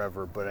knowledge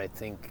forever. But I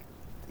think,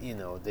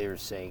 they were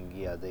saying,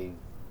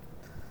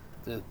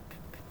 the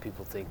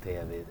people think they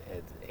had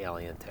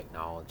alien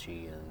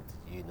technology, and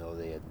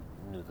they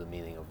knew the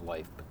meaning of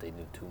life, but they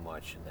knew too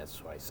much, and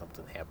that's why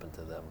something happened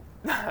to them.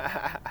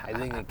 I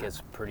think it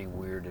gets pretty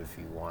weird if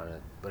you want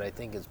it, but I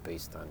think it's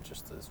based on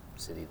just a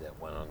city that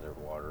went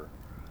underwater.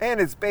 And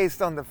it's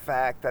based on the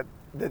fact that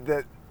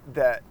the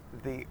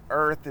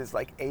Earth is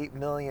like 8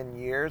 million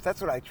years.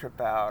 That's what I trip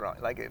out on.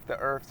 Like if the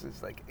Earth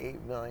is like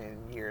 8 million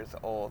years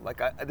old,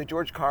 like the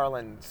George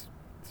Carlin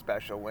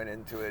special went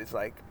into it. It's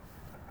like,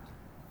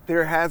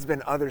 there has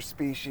been other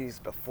species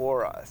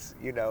before us,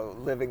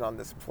 living on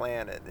this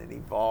planet and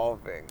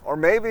evolving. Or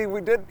maybe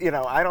we did,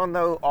 I don't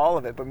know all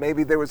of it, but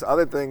maybe there was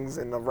other things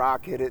and the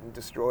rock hit it and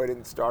destroyed it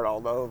and started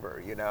all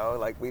over,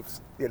 like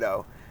because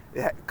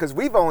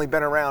we've only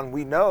been around,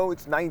 we know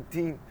it's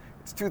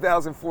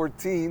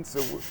 2014,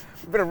 so we've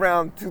been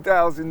around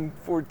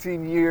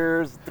 2014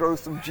 years, throw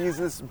some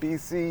Jesus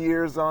BC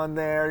years on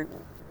there,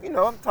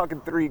 I'm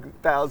talking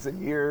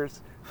 3,000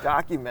 years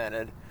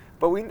documented,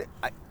 but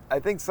I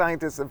think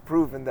scientists have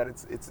proven that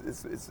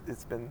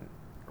it's been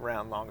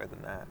around longer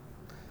than that.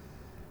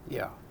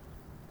 Yeah.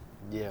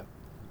 The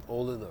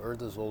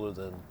Earth is older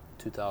than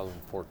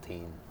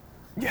 2014.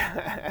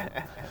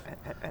 Yeah.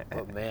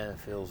 But man,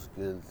 it feels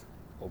good.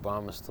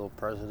 Obama's still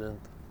president.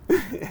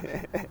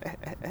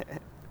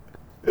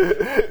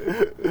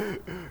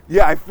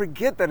 Yeah, I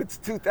forget that it's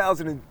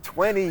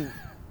 2022.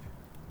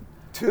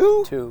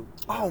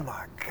 Oh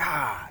my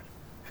God.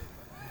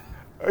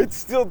 It's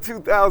still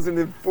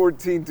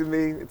 2014 to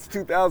me. It's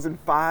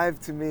 2005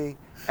 to me.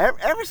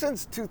 Ever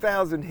since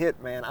 2000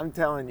 hit, man, I'm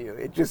telling you,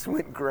 it just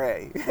went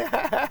gray.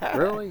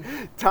 Really?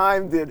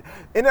 Time did.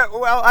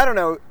 I don't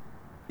know.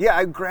 Yeah,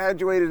 I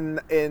graduated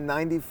in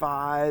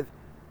 95.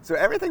 So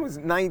everything was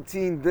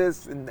 19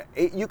 this and the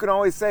eight. You can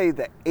always say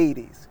the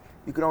 80s.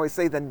 You can always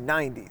say the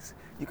 90s.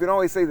 You can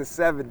always say the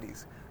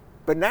 70s.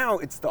 But now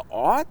it's the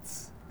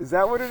aughts? Is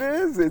that what it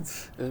is?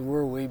 It's And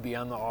we're way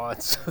beyond the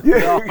odds.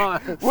 yeah.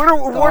 What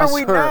are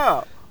we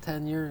now?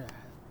 10 year,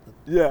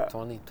 Yeah.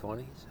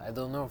 2020s. I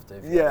don't know if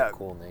they've got Yeah. a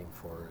cool name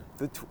for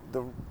it.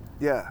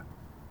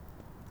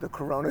 The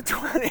Corona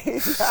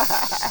 20s.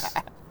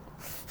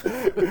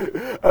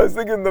 I was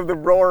thinking of the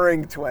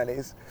Roaring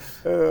 20s,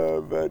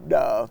 but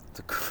no.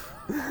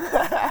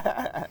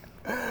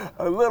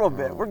 A little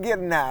bit. We're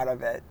getting out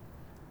of it,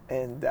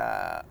 and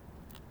I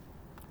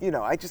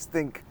just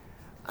think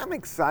I'm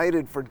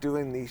excited for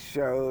doing these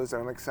shows.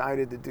 I'm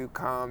excited to do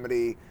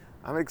comedy.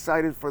 I'm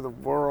excited for the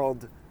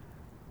world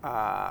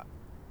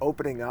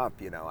opening up.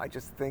 I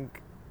just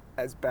think,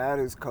 as bad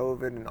as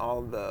COVID and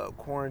all the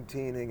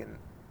quarantining and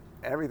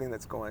everything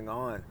that's going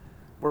on,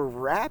 we're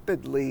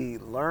rapidly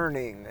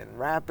learning and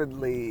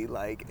rapidly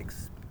I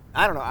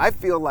don't know. I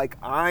feel like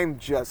I'm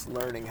just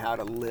learning how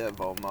to live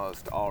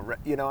almost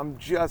already. I'm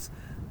just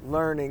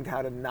learning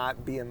how to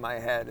not be in my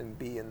head and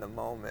be in the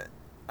moment.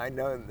 I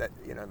know that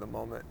the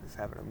moment is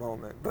having a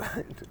moment,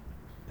 but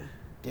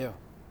Yeah.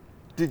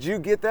 did you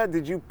get that?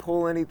 Did you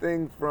pull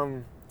anything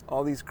from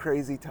all these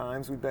crazy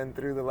times we've been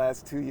through the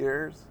last 2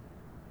 years?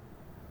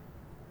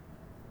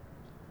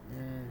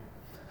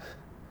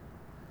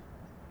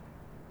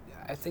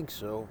 I think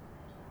so.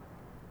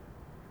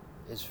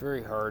 It's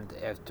very hard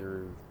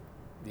after,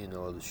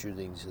 the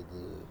shootings of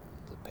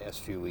the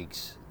past few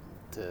weeks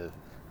to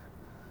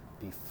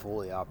be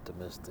fully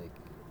optimistic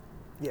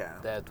Yeah.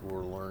 that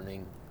we're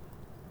learning.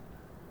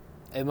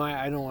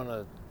 I don't want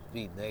to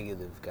be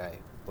negative guy,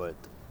 but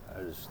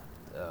I just,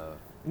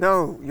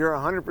 No, you're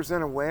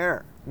 100%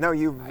 aware. No,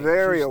 you're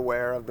very just-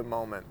 aware of the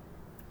moment.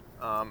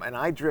 And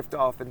I drift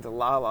off into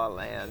La La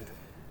Land.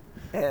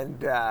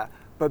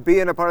 But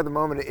being a part of the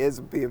moment is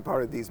being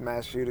part of these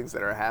mass shootings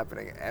that are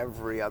happening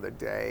every other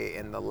day.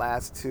 And the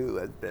last two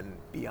have been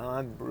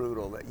beyond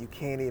brutal that you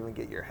can't even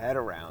get your head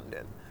around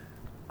it.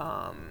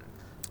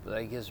 but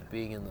I guess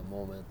being in the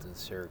moment in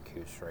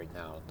Syracuse right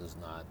now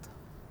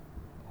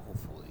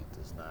hopefully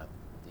does not,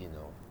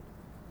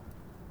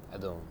 I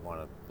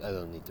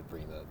don't need to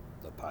bring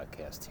the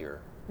podcast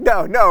here.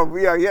 No,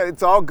 yeah,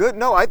 it's all good.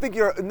 No, I think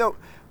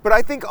but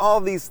I think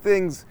all these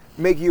things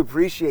make you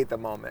appreciate the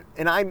moment.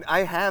 And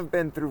I have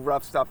been through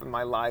rough stuff in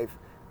my life,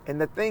 and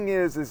the thing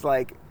is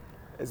like,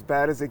 as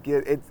bad as it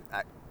gets,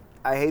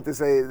 I hate to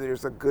say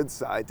there's a good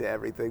side to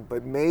everything,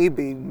 but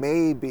maybe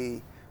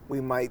we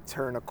might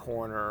turn a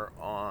corner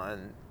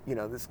on,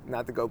 this,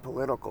 not to go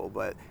political,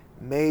 but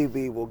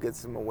maybe we'll get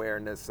some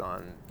awareness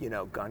on,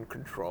 gun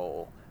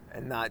control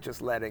and not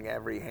just letting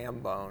every ham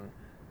bone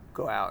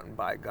go out and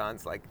buy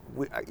guns,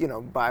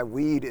 buy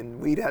weed, and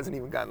weed hasn't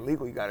even gotten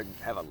legal. You got to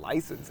have a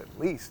license at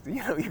least.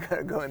 You got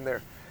to go in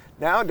there.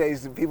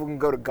 Nowadays, people can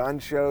go to gun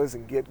shows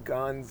and get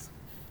guns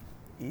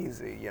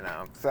easy.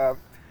 So,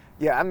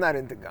 yeah, I'm not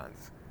into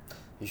guns.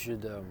 You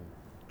should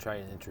try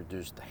and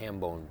introduce the ham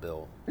bone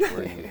bill,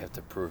 where you have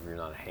to prove you're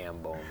not a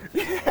ham bone.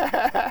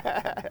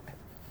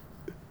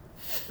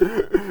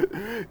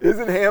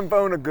 Isn't ham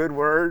bone a good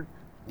word?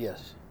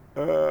 Yes.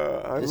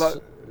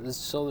 It's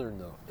Southern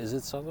though. Is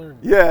it Southern?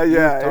 Yeah. You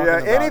were talking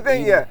about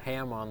Anything, eating yeah.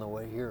 ham on the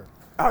way here.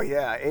 Oh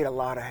yeah, I ate a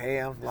lot of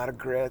ham, a lot of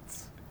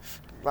grits,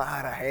 a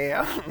lot of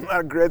ham, a lot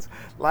of grits,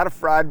 a lot of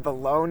fried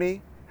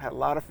bologna. Had a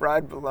lot of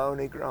fried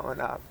bologna growing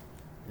up,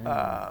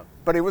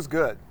 but it was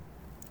good.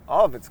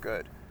 All of it's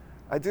good.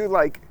 I do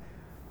like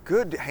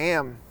good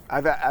ham.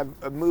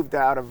 I've moved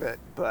out of it,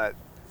 but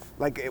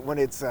when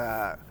it's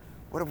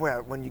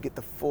when you get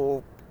the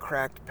full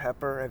cracked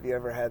pepper. Have you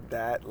ever had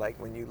that? Like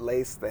when you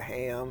lace the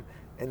ham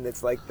and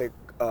it's like the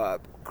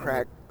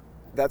cracked.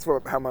 That's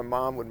how my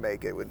mom would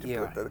make it. Would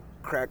put the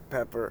cracked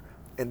pepper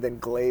and then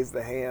glaze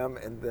the ham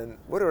and then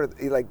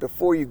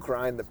before you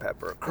grind the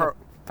pepper.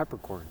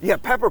 Peppercorn. Yeah,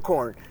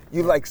 peppercorn.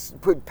 You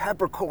put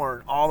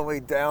peppercorn all the way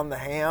down the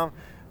ham,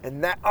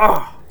 and that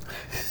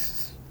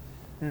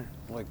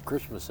Like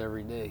Christmas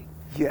every day.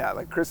 Yeah,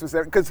 like Christmas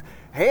because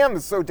ham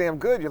is so damn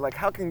good. You're like,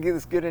 how can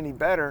this get any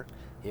better?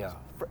 Yeah.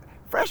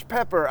 Fresh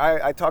pepper.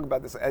 I talk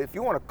about this. If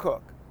you want to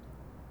cook,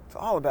 it's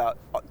all about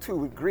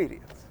 2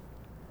 ingredients: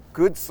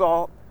 good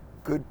salt,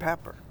 good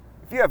pepper.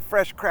 If you have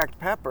fresh cracked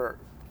pepper,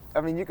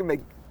 I mean, you can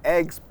make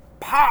eggs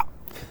pop.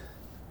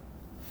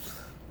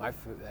 I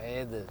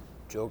had the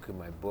joke in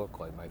my book,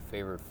 like my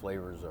favorite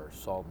flavors are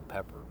salt and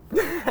pepper.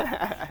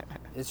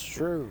 It's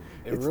true.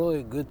 It's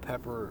really good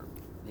pepper.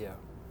 Yeah.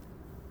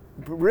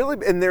 Really,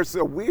 and there's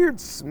a weird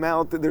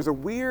smell.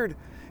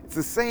 It's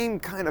the same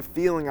kind of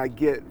feeling I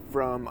get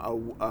from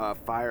a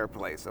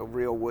fireplace, a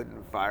real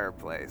wooden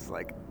fireplace.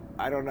 Like,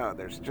 I don't know,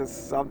 there's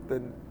just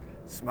something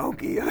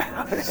smoky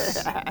about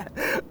it.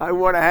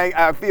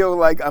 I feel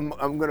like I'm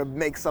gonna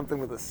make something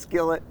with a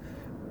skillet,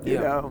 you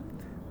know.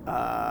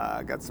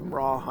 I got some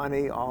raw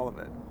honey, all of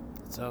it.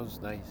 It sounds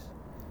nice.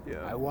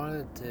 Yeah. I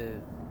wanted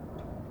to.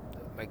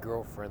 My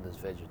girlfriend is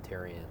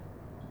vegetarian,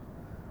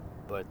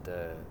 but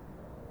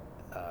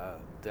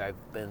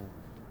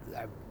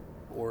I've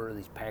ordered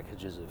these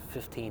packages of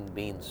 15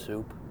 bean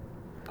soup,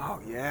 Oh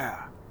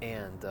yeah.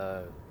 and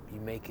you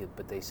make it,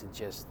 but they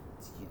suggest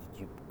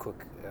you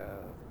cook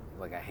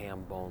like a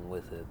ham bone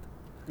with it,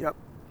 Yep.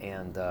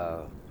 and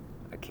I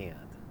can't.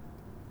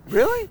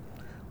 Really?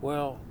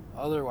 Well,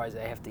 otherwise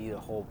I have to eat a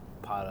whole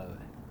pot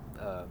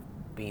of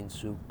bean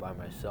soup by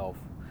myself.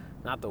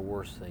 Not the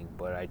worst thing,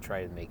 but I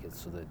try to make it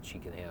so that she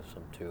can have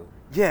some too.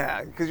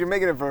 Yeah, because you're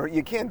making it for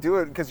you can't do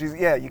it because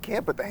you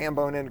can't put the ham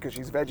bone in because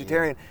she's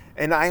vegetarian.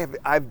 And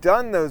I've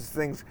done those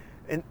things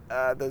in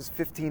those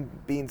 15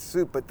 bean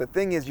soup, but the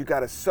thing is you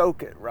got to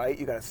soak it, right?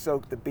 You got to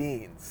soak the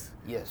beans.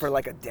 Yes. For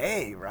like a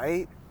day,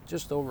 right?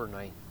 Just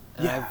overnight.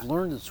 And Yeah. I've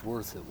learned it's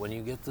worth it. When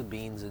you get the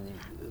beans and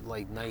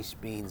like nice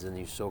beans and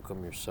you soak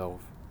them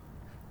yourself,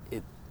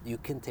 you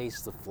can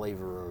taste the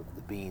flavor of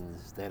the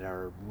beans that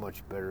are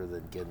much better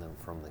than getting them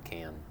from the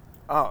can.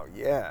 Oh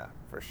yeah,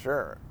 for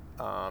sure.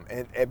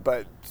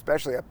 But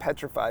especially a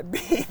petrified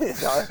bean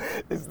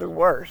is the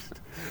worst.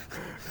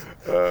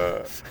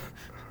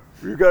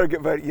 You gotta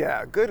get, but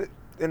yeah, good.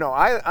 You know,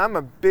 I'm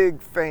a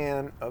big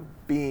fan of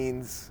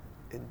beans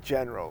in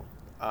general.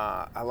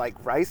 I like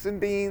rice and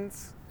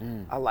beans.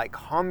 I like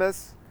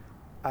hummus.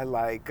 I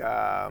like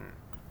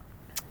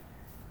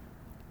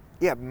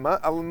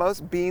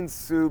most bean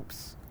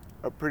soups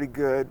are pretty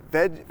good.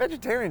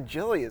 Vegetarian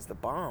chili is the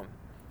bomb.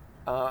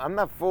 I'm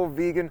not full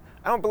vegan.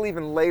 I don't believe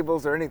in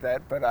labels or any of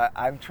that, but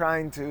I'm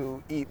trying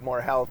to eat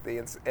more healthy,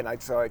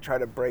 so I try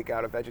to break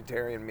out a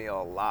vegetarian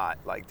meal a lot,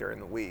 like during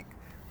the week,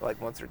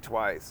 like once or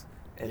twice.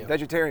 And Yeah.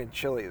 vegetarian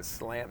chili is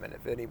slamming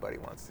if anybody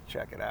wants to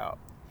check it out.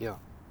 Yeah.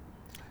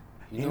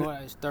 You You know know-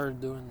 what I started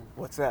doing?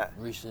 What's that?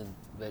 Recent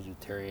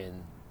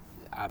vegetarian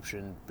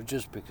option, but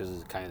just because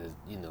it's kind of,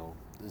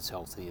 it's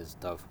healthy and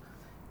stuff.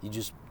 You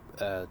just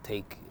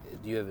take,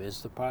 do you have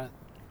Instapot?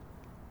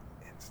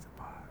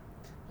 Instapot.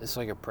 It's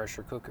like a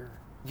pressure cooker.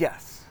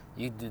 Yes.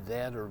 You do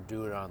that or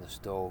do it on the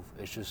stove.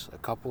 It's just a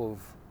couple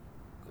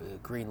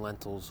of green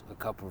lentils, a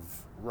cup of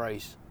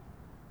rice,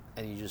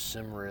 and you just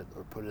simmer it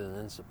or put it in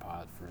an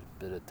Instapot for a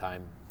bit of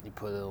time. You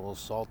put in a little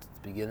salt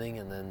at the beginning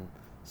and then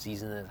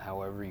season it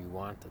however you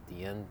want at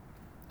the end.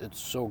 It's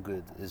so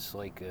good. It's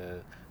like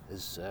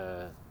it's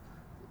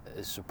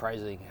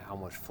surprising how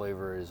much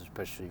flavor is,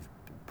 especially if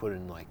you put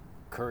in like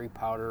curry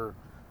powder,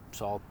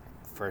 salt,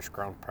 fresh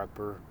ground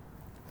pepper.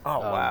 Oh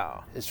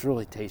wow. It's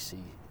really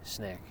tasty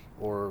snack,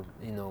 or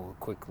a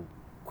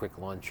quick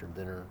lunch or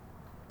dinner.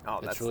 Oh,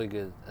 It's really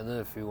good. And then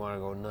if you want to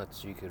go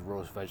nuts, you could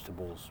roast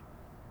vegetables,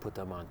 put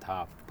them on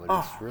top. But Oh.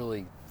 it's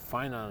really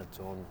fine on its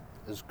own.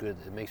 It's good.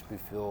 It makes me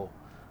feel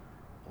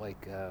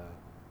like I'm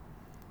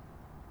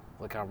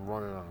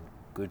running on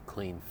good,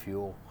 clean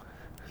fuel.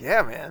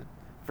 Yeah, man,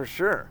 for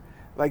sure.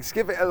 Like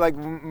like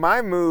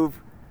my move,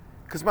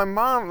 because my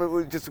mom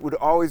would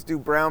always do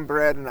brown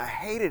bread, and I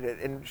hated it,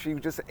 and she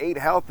just ate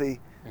healthy,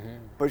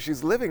 but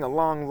she's living a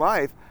long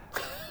life.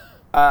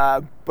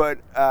 But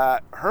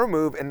her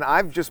move, and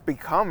I've just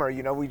become her.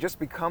 We just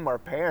become our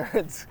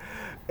parents,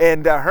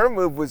 and her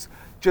move was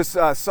just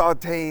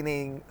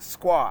sautéing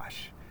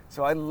squash.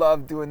 So I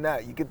love doing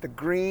that. You get the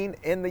green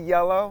and the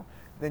yellow,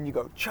 then you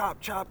go chop,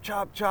 chop,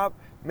 chop, chop.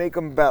 Make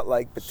them about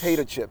like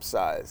potato chip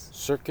size.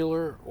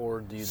 Circular, or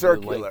do you do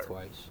Circular. it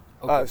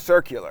lengthwise?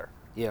 Circular.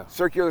 Yeah.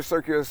 Circular,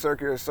 circular,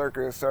 circular,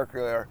 circular,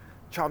 circular.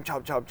 Chomp,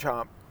 chomp, chomp,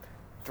 chomp.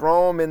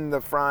 Throw them in the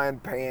frying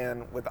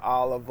pan with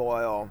olive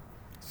oil,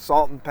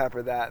 salt and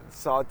pepper that, and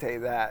saute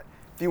that.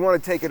 If you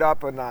want to take it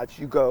up a notch,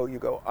 you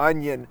go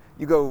onion,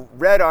 you go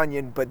red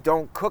onion, but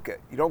don't cook it.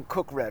 You don't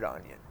cook red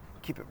onion.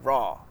 Keep it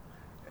raw.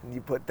 And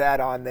you put that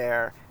on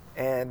there.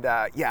 And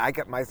I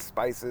got my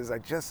spices. I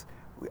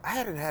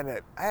hadn't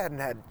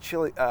had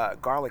chili,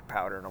 garlic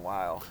powder in a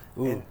while.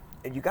 Ooh.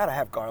 And you got to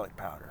have garlic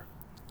powder.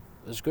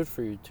 It's good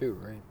for you too,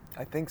 right?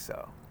 I think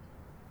so.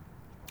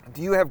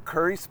 Do you have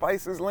curry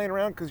spices laying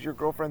around because your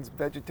girlfriend's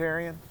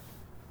vegetarian?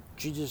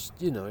 You just,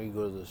 you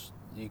go to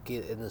you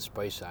get in the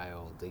spice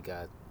aisle, they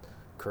got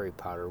curry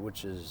powder,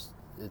 which it's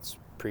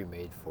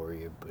pre-made for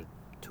you, but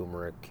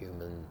turmeric,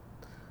 cumin,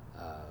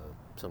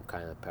 some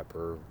kind of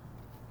pepper.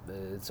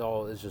 It's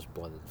just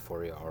blended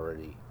for you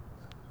already.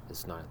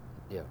 It's not,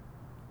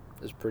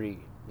 it's pretty,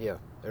 it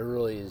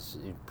really is.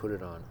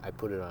 I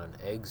put it on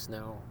eggs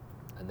now,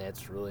 and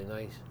that's really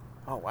nice.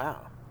 Oh,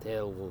 wow. They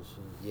add a little,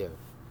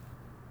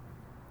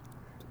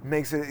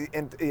 Makes it,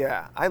 and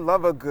I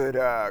love a good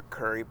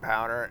curry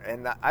powder,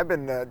 and I've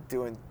been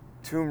doing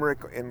turmeric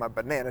in my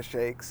banana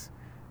shakes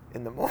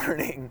in the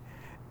morning,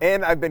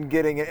 and I've been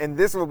getting it, and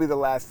this will be the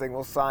last thing.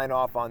 We'll sign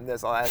off on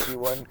this. I'll ask you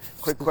one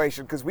quick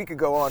question, because we could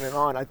go on and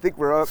on. I think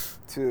we're up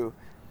to,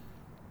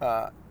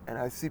 and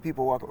I see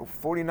people walk,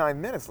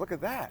 49 minutes. Look at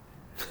that.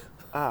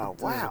 Oh,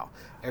 wow.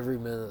 Every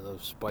minute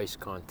of spice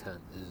content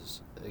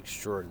is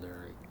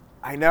extraordinary.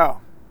 I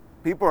know.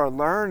 People are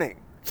learning.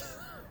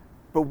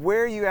 But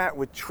where are you at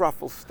with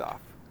truffle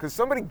stuff? Because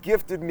somebody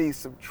gifted me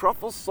some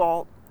truffle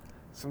salt,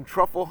 some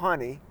truffle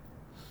honey,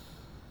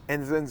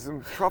 and then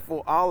some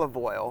truffle olive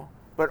oil,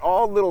 but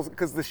all little,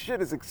 because the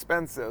shit is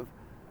expensive,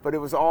 but it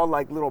was all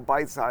like little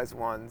bite-sized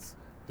ones.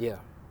 Yeah.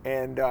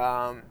 And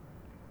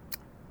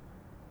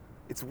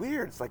it's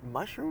weird. It's like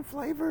mushroom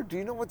flavor. Do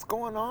you know what's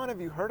going on? Have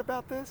you heard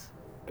about this?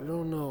 I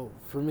don't know.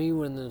 For me,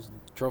 when there's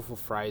truffle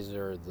fries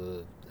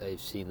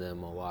I've seen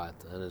them a lot,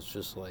 and it's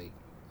just like,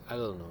 I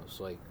don't know. It's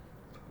like,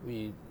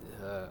 you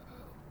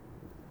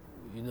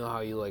know how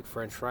you like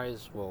French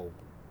fries? Well,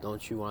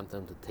 don't you want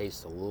them to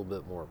taste a little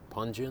bit more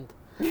pungent?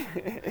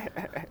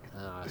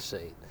 I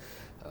say,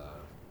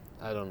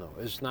 I don't know.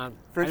 It's not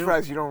French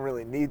fries. You don't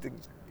really need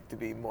to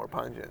be more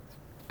pungent.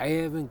 I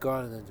haven't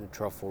gone into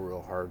truffle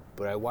real hard,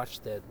 but I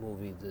watched that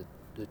movie,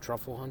 the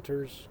Truffle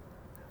Hunters.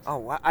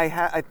 Oh,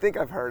 I think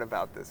I've heard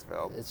about this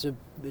film. It's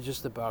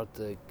just about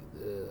a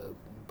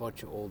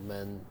bunch of old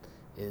men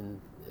in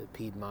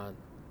Piedmont,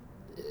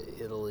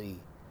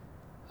 Italy,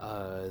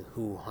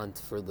 who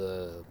hunt for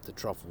the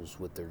truffles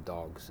with their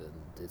dogs, and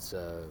it's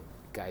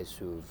guys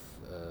who've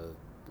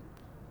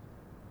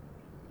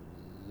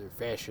their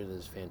fashion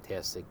is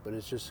fantastic, but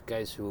it's just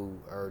guys who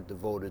are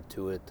devoted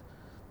to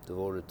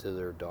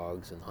their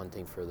dogs and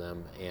hunting for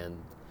them,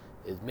 and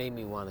it made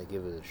me want to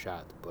give it a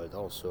shot, but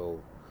also,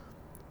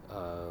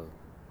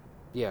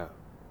 yeah.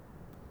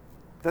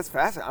 That's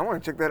fascinating. I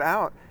want to check that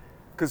out.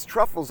 Because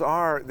truffles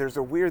there's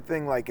a weird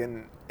thing like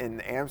in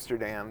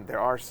Amsterdam, there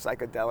are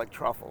psychedelic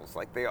truffles.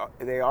 Like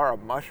they are a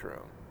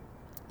mushroom.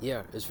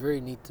 Yeah, it's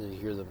very neat to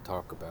hear them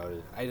talk about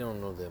it. I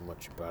don't know that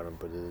much about them,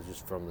 but it was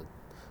just from the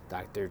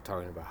doctor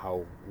talking about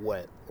how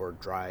wet or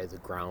dry the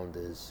ground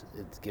is.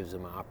 It gives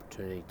them an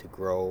opportunity to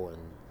grow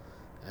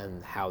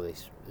and how they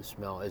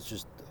smell. It's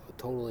just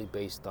totally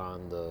based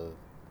on the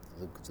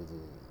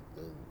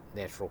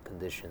natural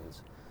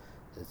conditions.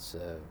 It's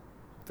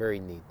very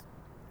neat.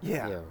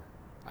 Yeah.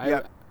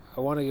 I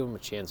want to give them a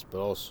chance, but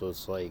also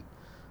it's like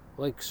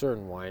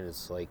certain wine.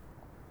 It's like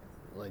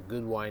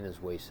good wine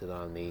is wasted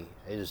on me.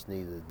 I just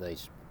need a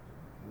nice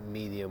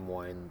medium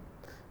wine,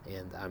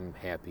 and I'm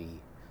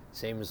happy.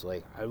 Same as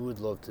like I would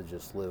love to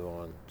just live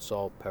on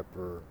salt,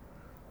 pepper,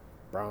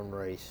 brown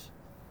rice,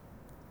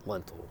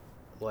 lentil.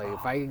 Like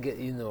if I could get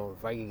it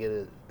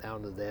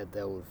down to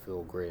that would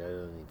feel great. I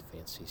don't need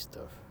fancy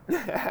stuff.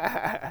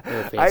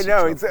 I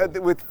know it's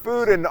with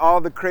food and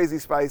all the crazy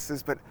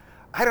spices, but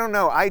I don't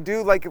know. I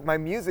do like my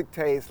music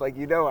taste. Like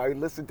I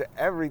listen to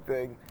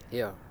everything.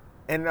 Yeah.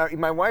 And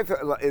my wife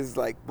is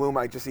like, boom,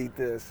 I just eat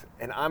this,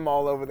 and I'm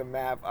all over the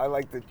map. I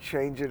like to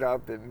change it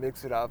up and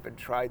mix it up and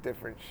try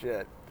different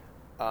shit.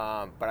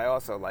 But I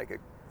also like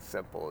it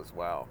simple as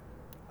well.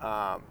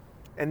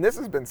 And this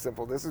has been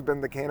simple. This has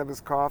been the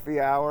Cannabis Coffee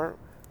Hour.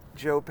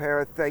 Joe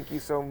Pera, thank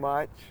you so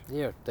much.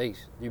 Yeah,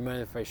 thanks. Do you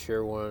mind if I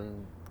share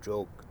one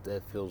joke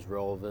that feels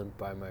relevant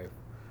by my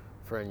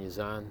friend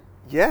Yazan?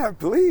 Yeah,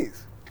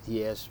 please.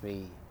 He asked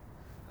me,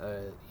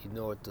 you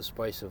know what the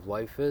spice of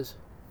life is?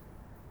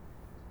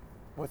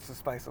 What's the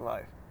spice of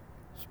life?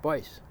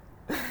 Spice.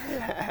 That's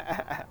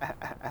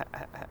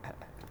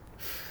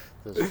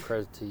a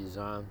credit to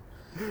Yazan.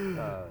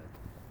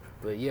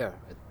 But yeah,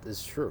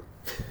 it's true.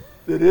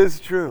 It is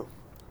true.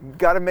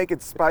 Got to make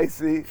it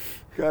spicy.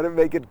 Got to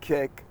make it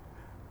kick.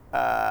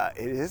 It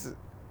is.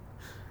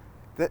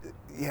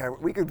 Yeah,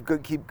 we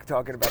could keep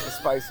talking about the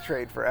spice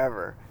trade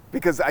forever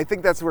because I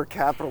think that's where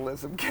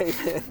capitalism came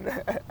in.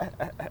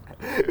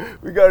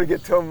 We got to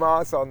get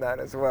Tomas on that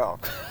as well.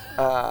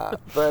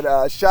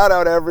 But shout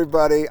out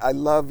everybody. I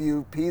love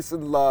you. Peace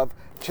and love.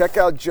 Check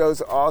out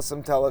Joe's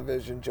awesome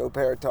television, Joe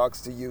Pera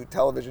Talks to You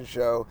television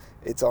show.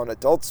 It's on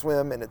Adult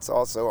Swim, and it's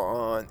also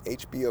on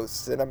HBO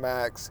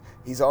Cinemax.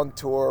 He's on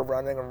tour,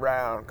 running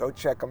around. Go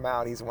check him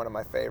out. He's one of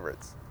my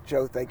favorites.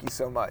 Joe, thank you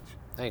so much.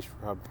 Thanks,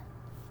 Rob.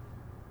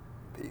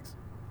 Peace.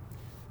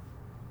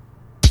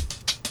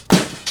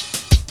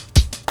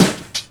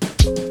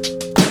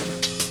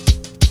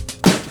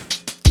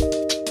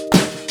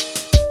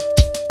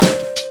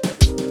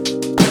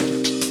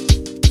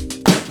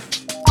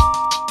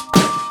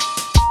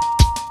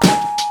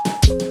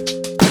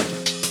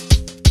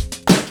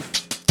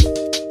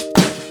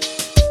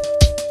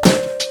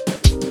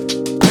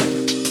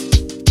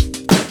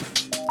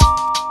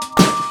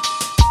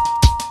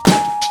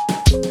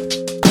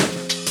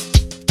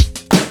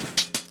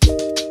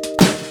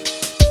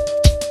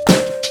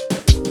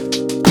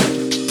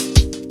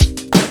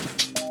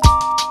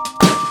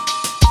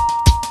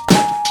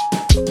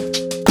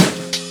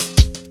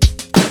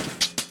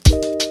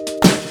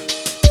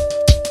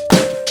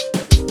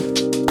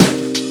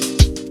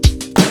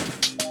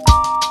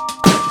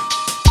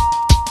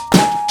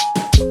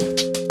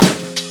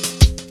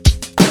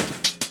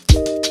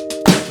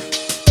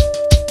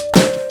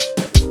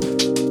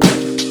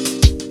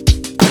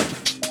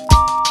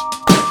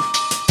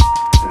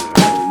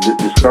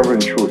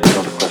 Discovering truth is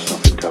not a question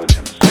of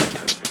intelligence.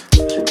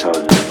 It's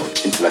intelligence,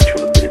 not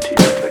intellectual ability,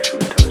 intellectual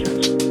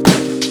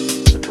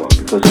intelligence at all.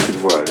 Because if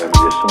it were, then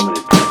there's so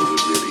many people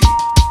with really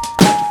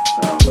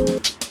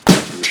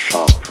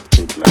sharp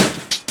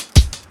intellects.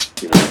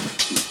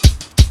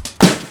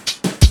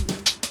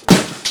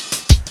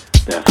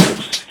 They have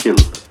such skill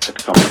at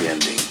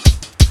comprehending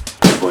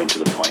and going to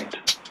the point.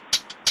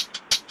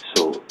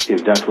 So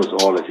if that was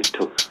all that it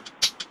took,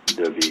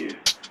 there'd be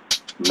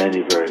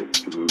many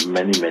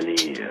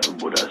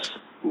Buddhas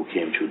who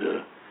came through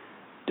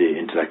the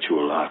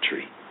intellectual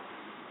artery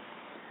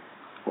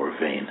or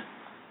vein.